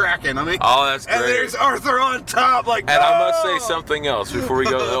much the Kraken. I mean, oh, that's great. And there's Arthur on top, like. And I must say something else before we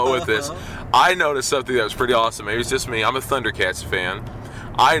go with this. I noticed something that was pretty awesome. It was just me. I'm a Thundercats fan.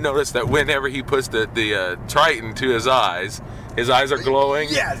 I noticed that whenever he puts the Triton to his eyes are glowing.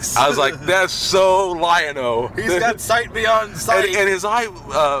 Yes. I was like, that's so Lion-O. He's got sight beyond sight. And his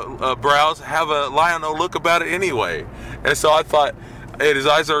eyebrows have a Lion-O look about it anyway. And so I thought, and his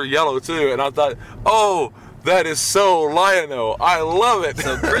eyes are yellow too. And I thought, oh, that is so Lion-O. I love it.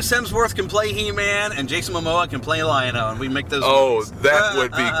 So Chris Hemsworth can play He-Man, and Jason Momoa can play Lion-O, and we make those. Oh, movies. that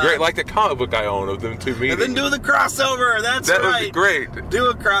would be great. Like the comic book I own of them two meeting. And then do the crossover. That would be great. Do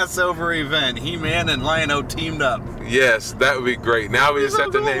a crossover event. He-Man and Lion-O teamed up. Yes, that would be great. Now we just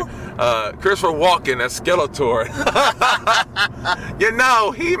have to name Christopher Walken as Skeletor. You know,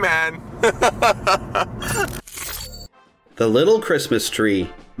 He-Man. The Little Christmas Tree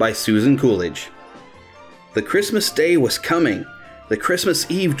by Susan Coolidge. The Christmas day was coming. The Christmas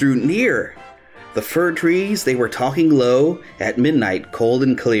Eve drew near. The fir trees, they were talking low at midnight, cold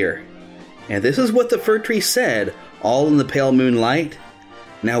and clear. And this is what the fir tree said, all in the pale moonlight.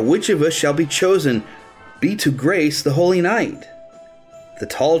 Now which of us shall be chosen, be to grace the holy night? The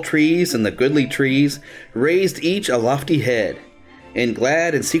tall trees and the goodly trees raised each a lofty head, in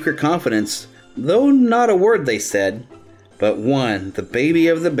glad and secret confidence, though not a word they said. But one, the baby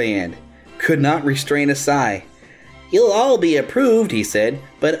of the band, could not restrain a sigh. You'll all be approved, he said,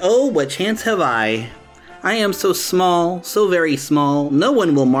 but oh, what chance have I? I am so small, so very small, no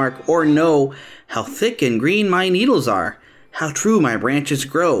one will mark or know how thick and green my needles are, how true my branches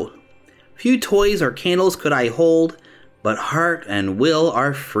grow. Few toys or candles could I hold, but heart and will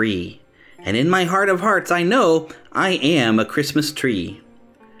are free. And in my heart of hearts I know I am a Christmas tree.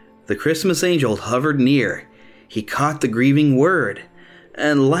 The Christmas angel hovered near. He caught the grieving word,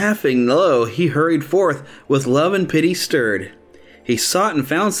 and laughing low, he hurried forth, with love and pity stirred. He sought and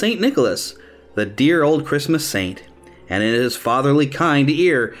found St. Nicholas, the dear old Christmas saint, and in his fatherly kind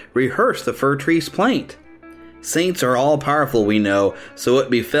ear rehearsed the fir tree's plaint. Saints are all powerful, we know, so it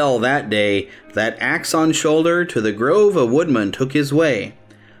befell that day that axe on shoulder to the grove a woodman took his way.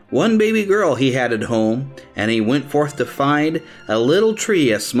 One baby girl he had at home, and he went forth to find a little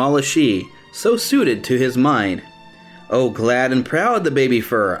tree as small as she, so suited to his mind. Oh, glad and proud the baby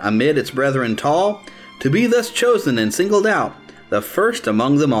fir, amid its brethren tall, to be thus chosen and singled out, the first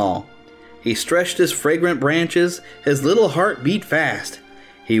among them all. He stretched his fragrant branches, his little heart beat fast.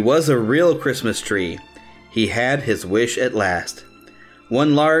 He was a real Christmas tree. He had his wish at last.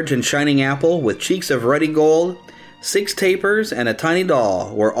 One large and shining apple, with cheeks of ruddy gold, 6 tapers, and a tiny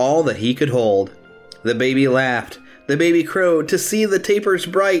doll were all that he could hold. The baby laughed, the baby crowed, to see the tapers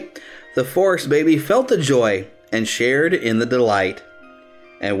bright. The forest baby felt the joy, and shared in the delight.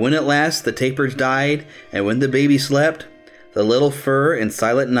 And when at last the tapers died, and when the baby slept, the little fir in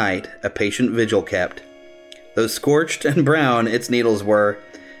silent night a patient vigil kept. Though scorched and brown its needles were,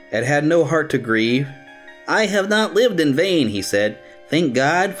 it had no heart to grieve. I have not lived in vain, he said. Thank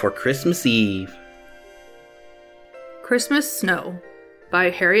God for Christmas Eve. Christmas Snow by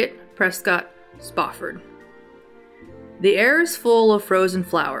Harriet Prescott Spofford. The air is full of frozen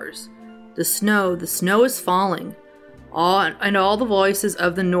flowers. The snow is falling, and all the voices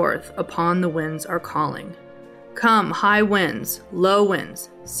of the north upon the winds are calling. Come, high winds, low winds,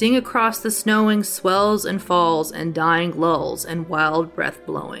 sing across the snowing swells and falls and dying lulls and wild breath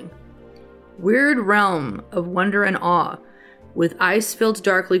blowing. Weird realm of wonder and awe, with ice fields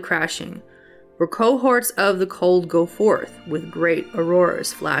darkly crashing, where cohorts of the cold go forth with great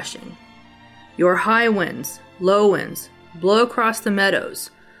auroras flashing. Your high winds, low winds, blow across the meadows,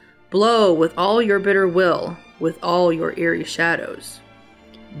 blow with all your bitter will, with all your eerie shadows.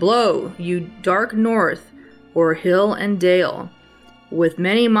 Blow, you dark north, o'er hill and dale, with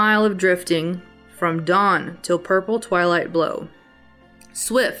many mile of drifting, from dawn till purple twilight blow.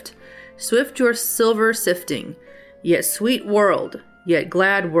 Swift, swift your silver sifting, yet sweet world, yet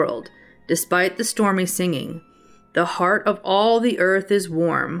glad world, despite the stormy singing. The heart of all the earth is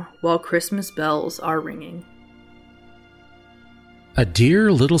warm, while Christmas bells are ringing. A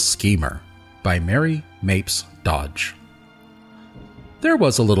Dear Little Schemer by Mary Mapes Dodge. There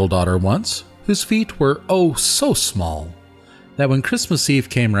was a little daughter once, whose feet were oh so small, that when Christmas Eve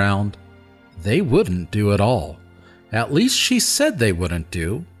came round, they wouldn't do at all. At least she said they wouldn't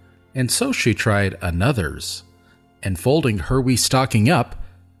do, and so she tried another's, and folding her wee stocking up,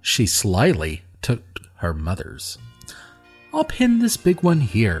 she slyly took her mother's. "I'll pin this big one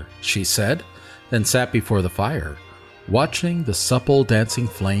here," she said, then sat before the fire, watching the supple dancing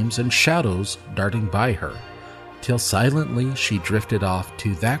flames and shadows darting by her, till silently she drifted off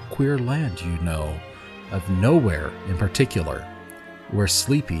to that queer land you know, of nowhere in particular, where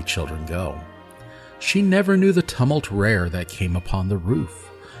sleepy children go. She never knew the tumult rare that came upon the roof.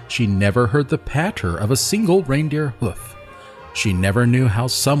 She never heard the patter of a single reindeer hoof. She never knew how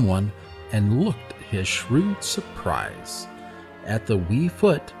someone, and looked his shrewd surprise at the wee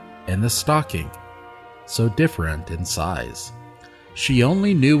foot and the stocking, so different in size. She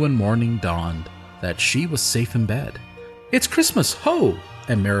only knew when morning dawned that she was safe in bed. "It's Christmas, ho!"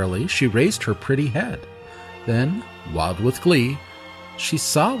 and merrily she raised her pretty head. Then, wild with glee, she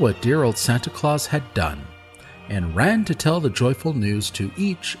saw what dear old Santa Claus had done, and ran to tell the joyful news to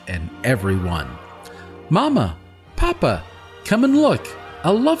each and every one. "Mama, Papa, come and look,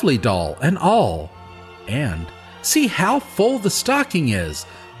 a lovely doll and all. And see how full the stocking is.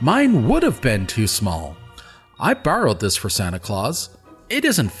 Mine would have been too small. I borrowed this for Santa Claus. It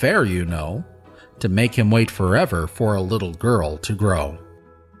isn't fair, you know, to make him wait forever for a little girl to grow."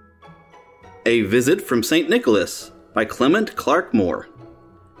 A Visit from St. Nicholas by Clement Clark Moore.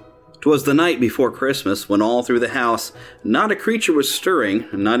 'Twas the night before Christmas, when all through the house not a creature was stirring,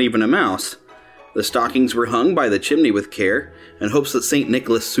 not even a mouse. The stockings were hung by the chimney with care, in hopes that St.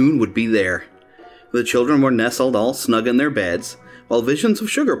 Nicholas soon would be there. The children were nestled all snug in their beds, while visions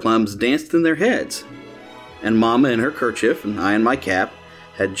of sugar plums danced in their heads. And Mamma in her kerchief, and I in my cap,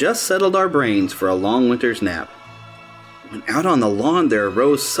 had just settled our brains for a long winter's nap. When out on the lawn there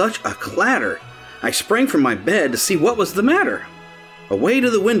arose such a clatter, I sprang from my bed to see what was the matter. Away to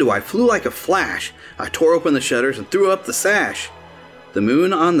the window I flew like a flash. I tore open the shutters and threw up the sash. The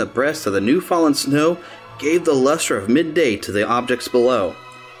moon on the breast of the new-fallen snow gave the luster of midday to the objects below.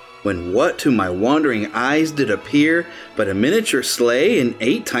 When what to my wandering eyes did appear but a miniature sleigh and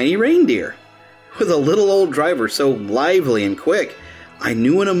 8 tiny reindeer, with a little old driver so lively and quick, I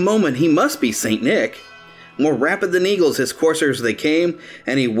knew in a moment he must be St. Nick. More rapid than eagles his coursers they came,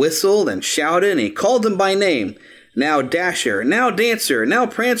 and he whistled and shouted and he called them by name. Now Dasher, now Dancer, now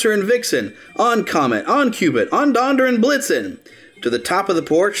Prancer and Vixen, on Comet, on Cupid, on Donder and Blitzen. To the top of the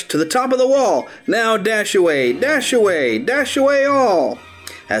porch, to the top of the wall, now dash away, dash away, dash away all.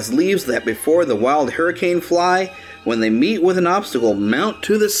 As leaves that before the wild hurricane fly, when they meet with an obstacle, mount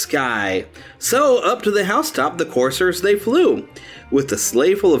to the sky. So up to the housetop the coursers they flew, with the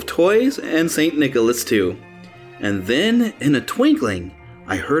sleigh full of toys and St. Nicholas too. And then, in a twinkling,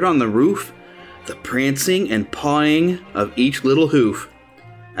 I heard on the roof the prancing and pawing of each little hoof.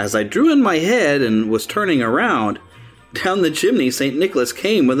 As I drew in my head and was turning around, down the chimney St. Nicholas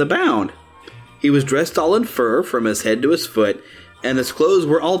came with a bound. He was dressed all in fur from his head to his foot, and his clothes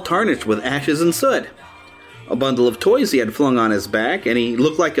were all tarnished with ashes and soot. A bundle of toys he had flung on his back, and he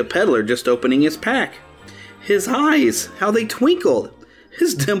looked like a peddler just opening his pack. His eyes, how they twinkled!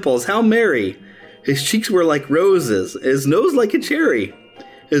 His dimples, how merry! His cheeks were like roses, his nose like a cherry.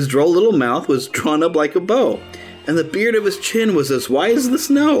 His droll little mouth was drawn up like a bow, and the beard of his chin was as white as the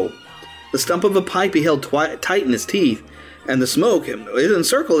snow. The stump of a pipe he held tight in his teeth, and the smoke it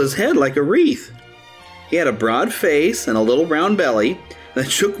encircled his head like a wreath. He had a broad face and a little round belly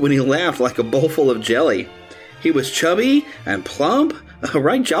that shook when he laughed like a bowl full of jelly. He was chubby and plump, a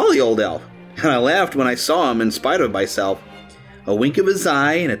right jolly old elf, and I laughed when I saw him in spite of myself. A wink of his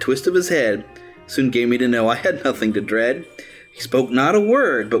eye and a twist of his head soon gave me to know I had nothing to dread. He spoke not a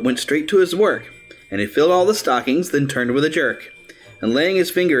word, but went straight to his work, and he filled all the stockings, then turned with a jerk, and laying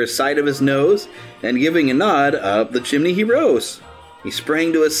his finger aside of his nose, and giving a nod, up the chimney he rose. He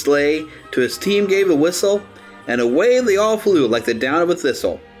sprang to his sleigh, to his team gave a whistle, and away they all flew like the down of a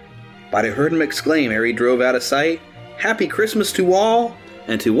thistle. But I heard him exclaim ere he drove out of sight, "Happy Christmas to all,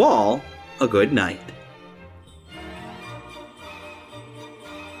 and to all a good night."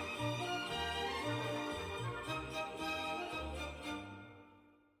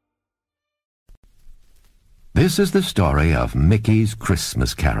 This is the story of Mickey's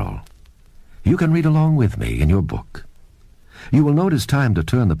Christmas Carol. You can read along with me in your book. You will know it is time to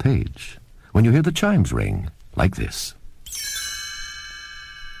turn the page when you hear the chimes ring like this.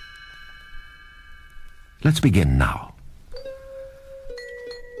 Let's begin now.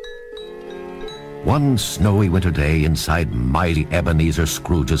 One snowy winter day inside mighty Ebenezer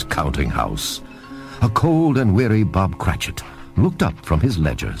Scrooge's counting house, a cold and weary Bob Cratchit looked up from his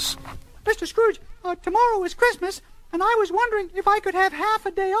ledgers. Mr. Scrooge, tomorrow is Christmas, and I was wondering if I could have half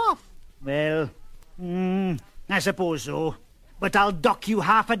a day off. Well, I suppose so. But I'll dock you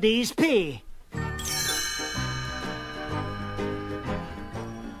half a day's pay.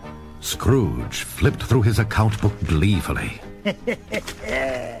 Scrooge flipped through his account book gleefully.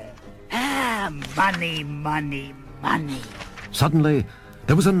 Money, money, money. Suddenly,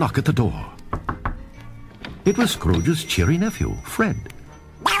 there was a knock at the door. It was Scrooge's cheery nephew, Fred.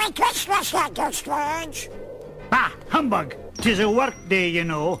 Merry Christmas, Uncle Scrooge. Bah, humbug. 'Tis a work day, you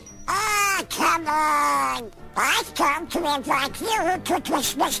know. Ah, come on. I've come to invite you to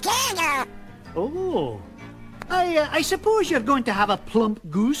Christmas dinner. Oh. I suppose you're going to have a plump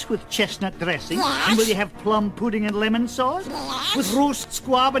goose with chestnut dressing? Yes. And will you have plum pudding and lemon sauce? Yes. With roast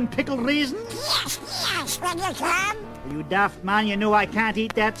squab and pickled raisins? Yes, will you come? You daft man, you know I can't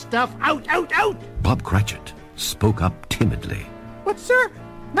eat that stuff. Out, out, out! Bob Cratchit spoke up timidly. But, sir,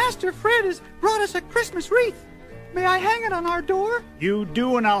 Master Fred has brought us a Christmas wreath. May I hang it on our door? You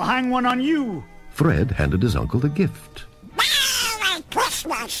do, and I'll hang one on you. Fred handed his uncle the gift. Merry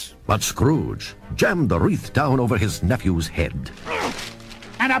Christmas! But Scrooge jammed the wreath down over his nephew's head.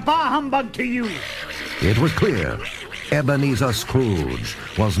 And a bah humbug to you. It was clear Ebenezer Scrooge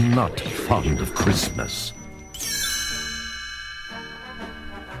was not fond of Christmas.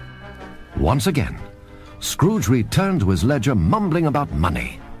 Once again, Scrooge returned to his ledger mumbling about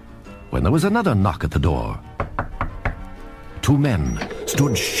money, when there was another knock at the door. Two men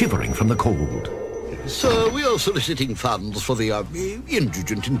stood shivering from the cold. Sir, we are soliciting funds for the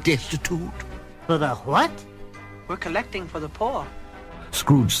indigent and destitute. For the what? We're collecting for the poor.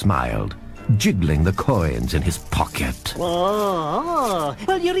 Scrooge smiled, jiggling the coins in his pocket. Oh,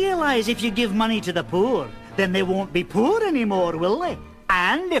 well, you realize if you give money to the poor, then they won't be poor anymore, will they?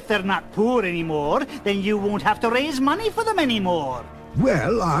 And if they're not poor anymore, then you won't have to raise money for them anymore.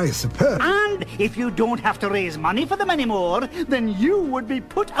 Well, I suppose. And if you don't have to raise money for them anymore, then you would be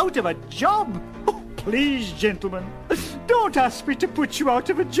put out of a job. Oh, please, gentlemen, don't ask me to put you out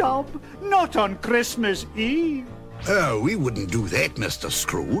of a job. Not on Christmas Eve. Oh, we wouldn't do that, Mr.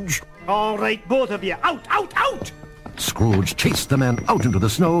 Scrooge. All right, both of you. Out, out, out! Scrooge chased the man out into the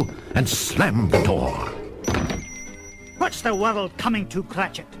snow and slammed the door. What's the world coming to,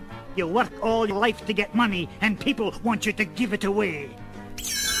 Cratchit? You work all your life to get money, and people want you to give it away.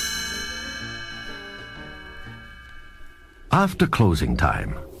 After closing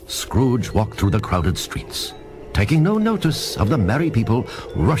time, Scrooge walked through the crowded streets, taking no notice of the merry people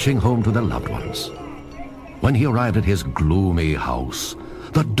rushing home to their loved ones. When he arrived at his gloomy house,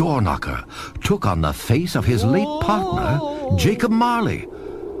 the door knocker took on the face of his late partner, Jacob Marley.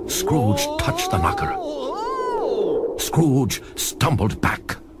 Scrooge touched the knocker. Scrooge stumbled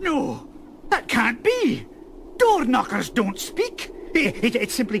back. No, that can't be. Door knockers don't speak.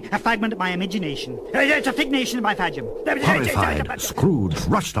 It's simply a figment of my imagination. It's a fignation of my fagium. Horrified, Scrooge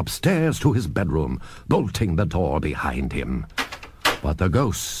rushed upstairs to his bedroom, bolting the door behind him. But the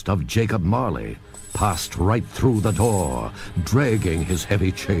ghost of Jacob Marley passed right through the door, dragging his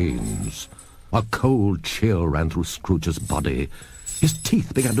heavy chains. A cold chill ran through Scrooge's body. His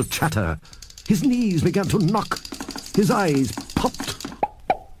teeth began to chatter. His knees began to knock. His eyes popped.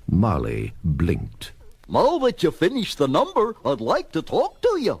 Marley blinked. Now that you finished the number, I'd like to talk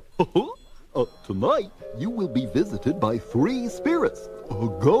to you. Tonight, you will be visited by 3 spirits, a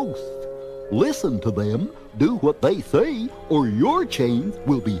ghost. Listen to them, do what they say, or your chains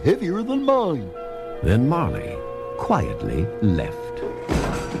will be heavier than mine. Then Marley quietly left.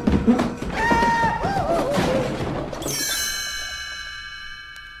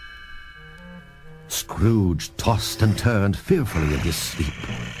 Scrooge tossed and turned fearfully in his sleep.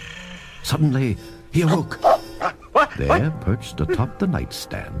 Suddenly, he awoke. There, perched atop the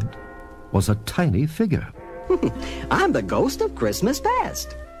nightstand, was a tiny figure. I'm the ghost of Christmas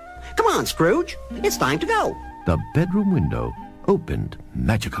past. Come on, Scrooge. It's time to go. The bedroom window opened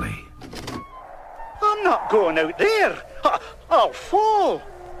magically. I'm not going out there. I'll fall.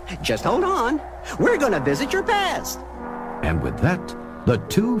 Just hold on. We're going to visit your past. And with that, the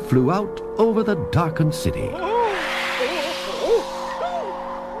two flew out over the darkened city.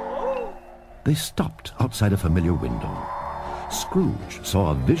 They stopped outside a familiar window. Scrooge saw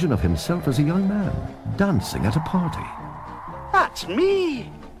a vision of himself as a young man, dancing at a party. That's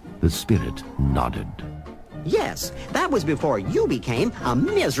me. The spirit nodded. Yes, that was before you became a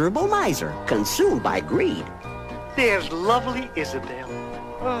miserable miser, consumed by greed. There's lovely Isabel.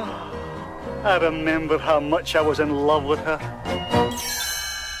 Oh, I remember how much I was in love with her.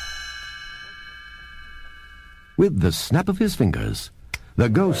 With the snap of his fingers, the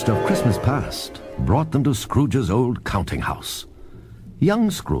ghost of Christmas past brought them to Scrooge's old counting house.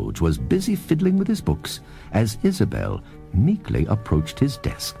 Young Scrooge was busy fiddling with his books as Isabel meekly approached his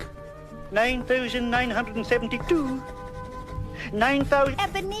desk. 9,972. 9,000...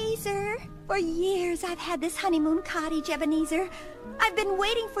 Ebenezer! For years I've had this honeymoon cottage, Ebenezer. I've been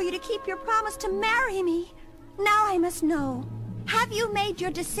waiting for you to keep your promise to marry me. Now I must know. Have you made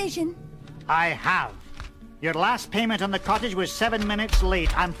your decision? I have. Your last payment on the cottage was 7 minutes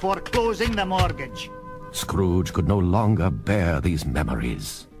late. I'm foreclosing the mortgage. Scrooge could no longer bear these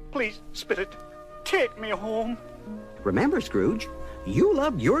memories. Please, Spirit, take me home. Remember, Scrooge, you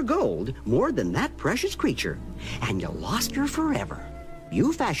loved your gold more than that precious creature, and you lost her forever.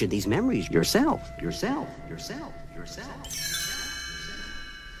 You fashioned these memories yourself.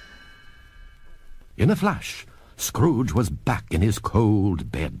 In a flash, Scrooge was back in his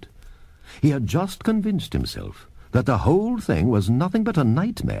cold bed. He had just convinced himself that the whole thing was nothing but a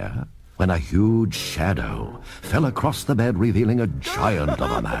nightmare when a huge shadow fell across the bed, revealing a giant of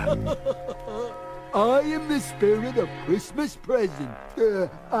a man. I am the spirit of Christmas present.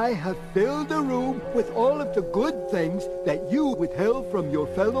 I have filled the room with all of the good things that you withheld from your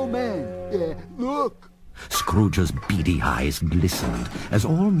fellow man. Look. Scrooge's beady eyes glistened as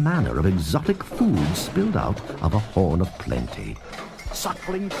all manner of exotic food spilled out of a horn of plenty.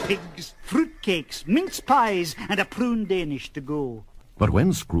 Suckling pigs, fruitcakes, mince pies, and a prune Danish to go. But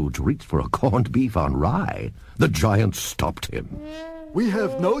when Scrooge reached for a corned beef on rye, the giant stopped him. We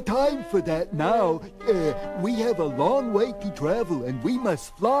have no time for that now. We have a long way to travel, and we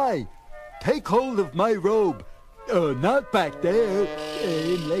must fly. Take hold of my robe. Not back there,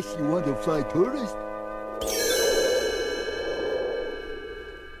 unless you want to fly tourist.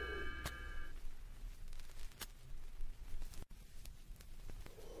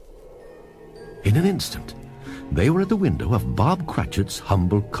 In an instant, they were at the window of Bob Cratchit's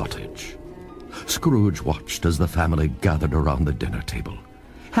humble cottage. Scrooge watched as the family gathered around the dinner table.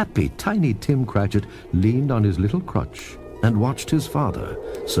 Happy, tiny Tim Cratchit leaned on his little crutch and watched his father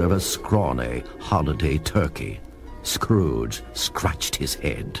serve a scrawny holiday turkey. Scrooge scratched his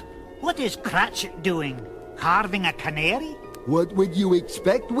head. What is Cratchit doing? Carving a canary? What would you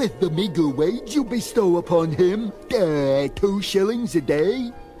expect with the meager wage you bestow upon him? 2 shillings a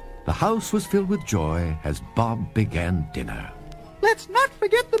day? The house was filled with joy as Bob began dinner. Let's not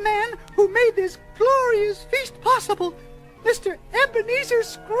forget the man who made this glorious feast possible, Mr. Ebenezer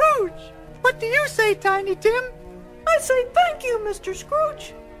Scrooge. What do you say, Tiny Tim? I say thank you, Mr.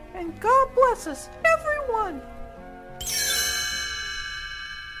 Scrooge, and God bless us, everyone.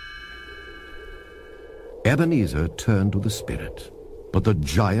 Ebenezer turned to the spirit, but the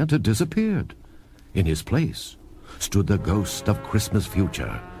giant had disappeared. In his place stood the ghost of Christmas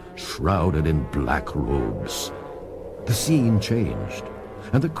future, shrouded in black robes. The scene changed,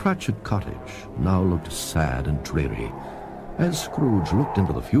 and the Cratchit cottage now looked sad and dreary. As Scrooge looked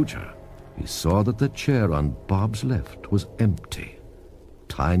into the future, he saw that the chair on Bob's left was empty.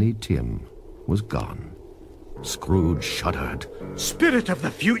 Tiny Tim was gone. Scrooge shuddered. Spirit of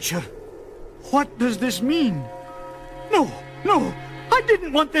the future, what does this mean? No, I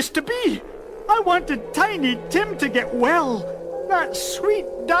didn't want this to be. I wanted Tiny Tim to get well. That sweet,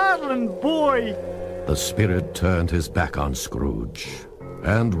 darling boy. The spirit turned his back on Scrooge,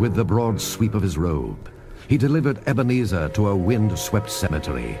 and with the broad sweep of his robe, he delivered Ebenezer to a wind-swept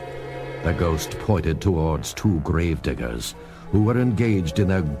cemetery. The ghost pointed towards 2 gravediggers who were engaged in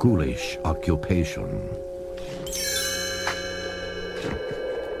their ghoulish occupation.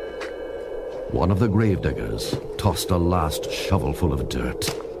 One of the gravediggers tossed a last shovelful of dirt.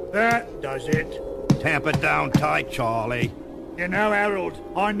 That does it. Tamp it down tight, Charlie. You know, Harold,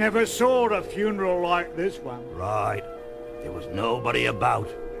 I never saw a funeral like this one. Right. There was nobody about.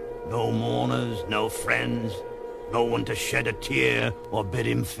 No mourners, no friends. No one to shed a tear or bid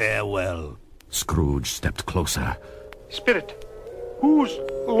him farewell. Scrooge stepped closer. Spirit, whose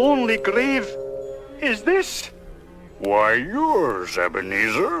lonely grave is this? Why, yours,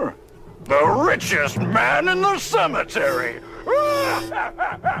 Ebenezer. The richest man in the cemetery.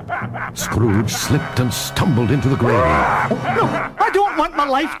 Scrooge slipped and stumbled into the grave. No, I don't want my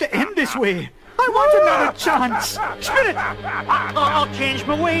life to end this way. I want another chance. Spirit, I'll change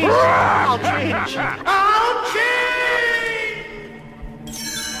my ways. I'll change.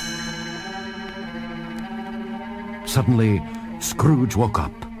 Suddenly, Scrooge woke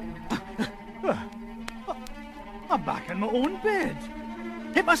up. I'm back in my own bed.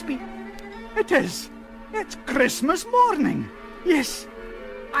 It must be... It is. It's Christmas morning. Yes,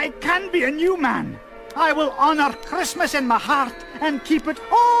 I can be a new man. I will honor Christmas in my heart and keep it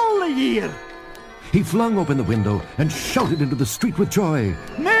all the year. He flung open the window and shouted into the street with joy.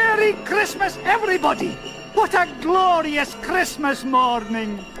 Merry Christmas, everybody! What a glorious Christmas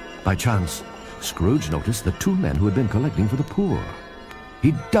morning! By chance, Scrooge noticed the 2 men who had been collecting for the poor.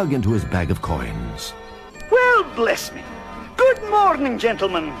 He dug into his bag of coins. Well, bless me. Good Good morning,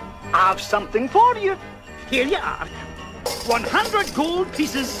 gentlemen. I've something for you. Here you are. 100 gold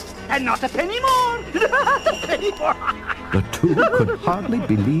pieces, and not a penny more. Not a penny more. The two could hardly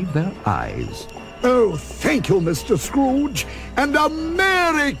believe their eyes. Oh, thank you, Mr. Scrooge, and a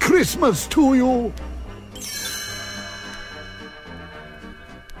Merry Christmas to you.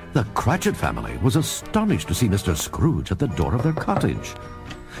 The Cratchit family was astonished to see Mr. Scrooge at the door of their cottage.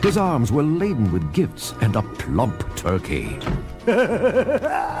 His arms were laden with gifts and a plump turkey.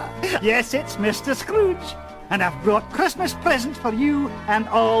 Yes, it's Mr. Scrooge, and I've brought Christmas presents for you and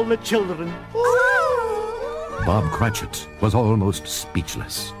all the children. Bob Cratchit was almost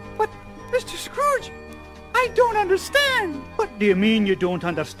speechless. But, Mr. Scrooge, I don't understand. What do you mean you don't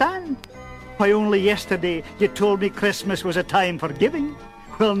understand? Why, only yesterday you told me Christmas was a time for giving.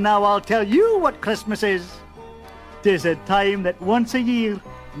 Well, now I'll tell you what Christmas is. 'Tis a time that once a year,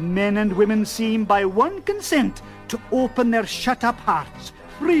 men and women seem by one consent to open their shut-up hearts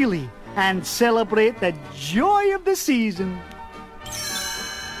freely and celebrate the joy of the season.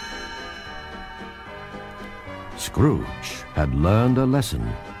 Scrooge had learned a lesson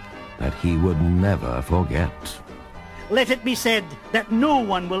that he would never forget. Let it be said that no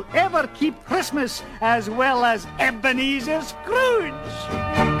one will ever keep Christmas as well as Ebenezer Scrooge.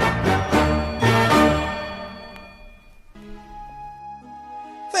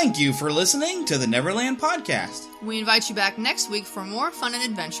 Thank you for listening to the Neverland Podcast. We invite you back next week for more fun and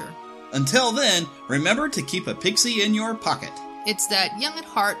adventure. Until then, remember to keep a pixie in your pocket. It's that young at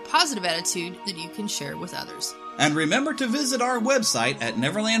heart, positive attitude that you can share with others. And remember to visit our website at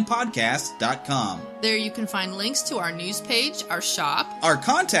neverlandpodcast.com. There you can find links to our news page, our shop, our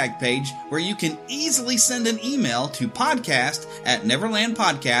contact page, where you can easily send an email to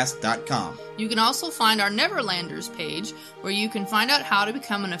podcast@neverlandpodcast.com. You can also find our Neverlanders page, where you can find out how to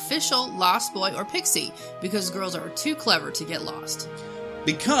become an official Lost Boy or Pixie, because girls are too clever to get lost.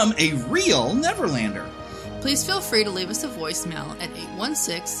 Become a real Neverlander. Please feel free to leave us a voicemail at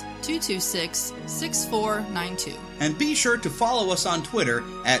 816-226-6492. And be sure to follow us on Twitter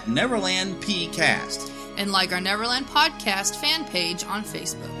at NeverlandPcast. And like our Neverland Podcast fan page on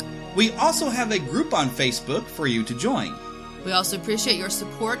Facebook. We also have a group on Facebook for you to join. We also appreciate your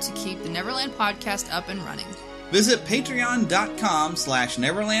support to keep the Neverland Podcast up and running. Visit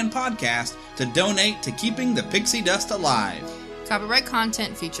patreon.com/NeverlandPodcast to donate to keeping the pixie dust alive. Copyright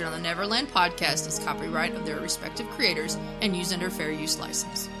content featured on the Neverland Podcast is copyright of their respective creators and used under fair use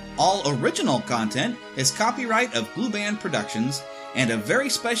license. All original content is copyright of Blue Band Productions, and a very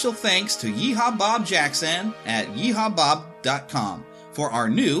special thanks to Yeehaw Bob Jackson at yeehawbob.com for our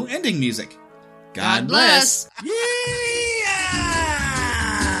new ending music. God bless!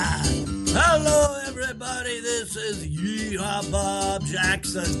 Hello, everybody. This is Yeehaw Bob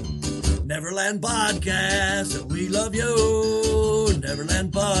Jackson. Neverland Podcast, we love you.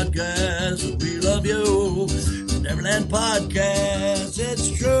 Neverland Podcast, we love you. Neverland Podcast, it's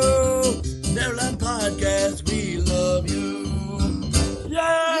true. Neverland Podcast, we love you.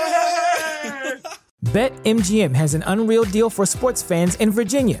 Yeah! BetMGM has an unreal deal for sports fans in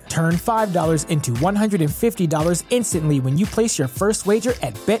Virginia. Turn $5 into $150 instantly when you place your first wager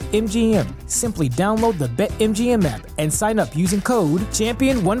at BetMGM. Simply download the BetMGM app and sign up using code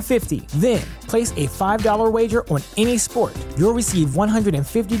Champion150. Then, place a $5 wager on any sport. You'll receive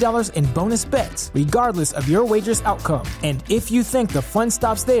 $150 in bonus bets, regardless of your wager's outcome. And if you think the fun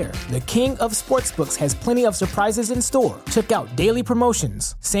stops there, the king of sportsbooks has plenty of surprises in store. Check out daily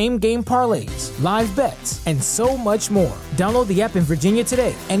promotions, same-game parlays, live bets, and so much more. Download the app in Virginia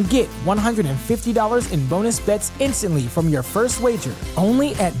today and get $150 in bonus bets instantly from your first wager.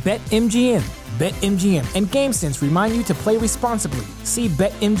 Only at BetMGM. BetMGM and GameSense remind you to play responsibly. See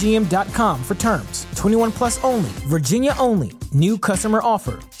BetMGM.com for terms. 21 plus only. Virginia only. New customer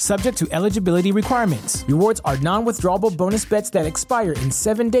offer. Subject to eligibility requirements. Rewards are non-withdrawable bonus bets that expire in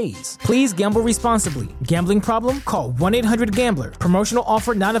 7 days. Please gamble responsibly. Gambling problem? Call 1-800-GAMBLER. Promotional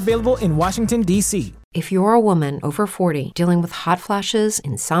offer not available in Washington, D.C. If you're a woman over 40 dealing with hot flashes,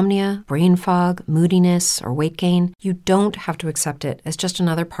 insomnia, brain fog, moodiness, or weight gain, you don't have to accept it as just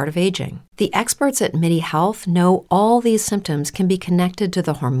another part of aging. The experts at MIDI Health know all these symptoms can be connected to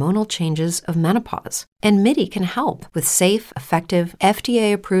the hormonal changes of menopause. And MIDI can help with safe, effective,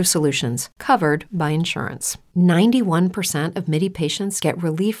 FDA-approved solutions covered by insurance. 91% of MIDI patients get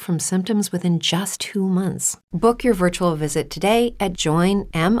relief from symptoms within just 2 months. Book your virtual visit today at joinmidi.com.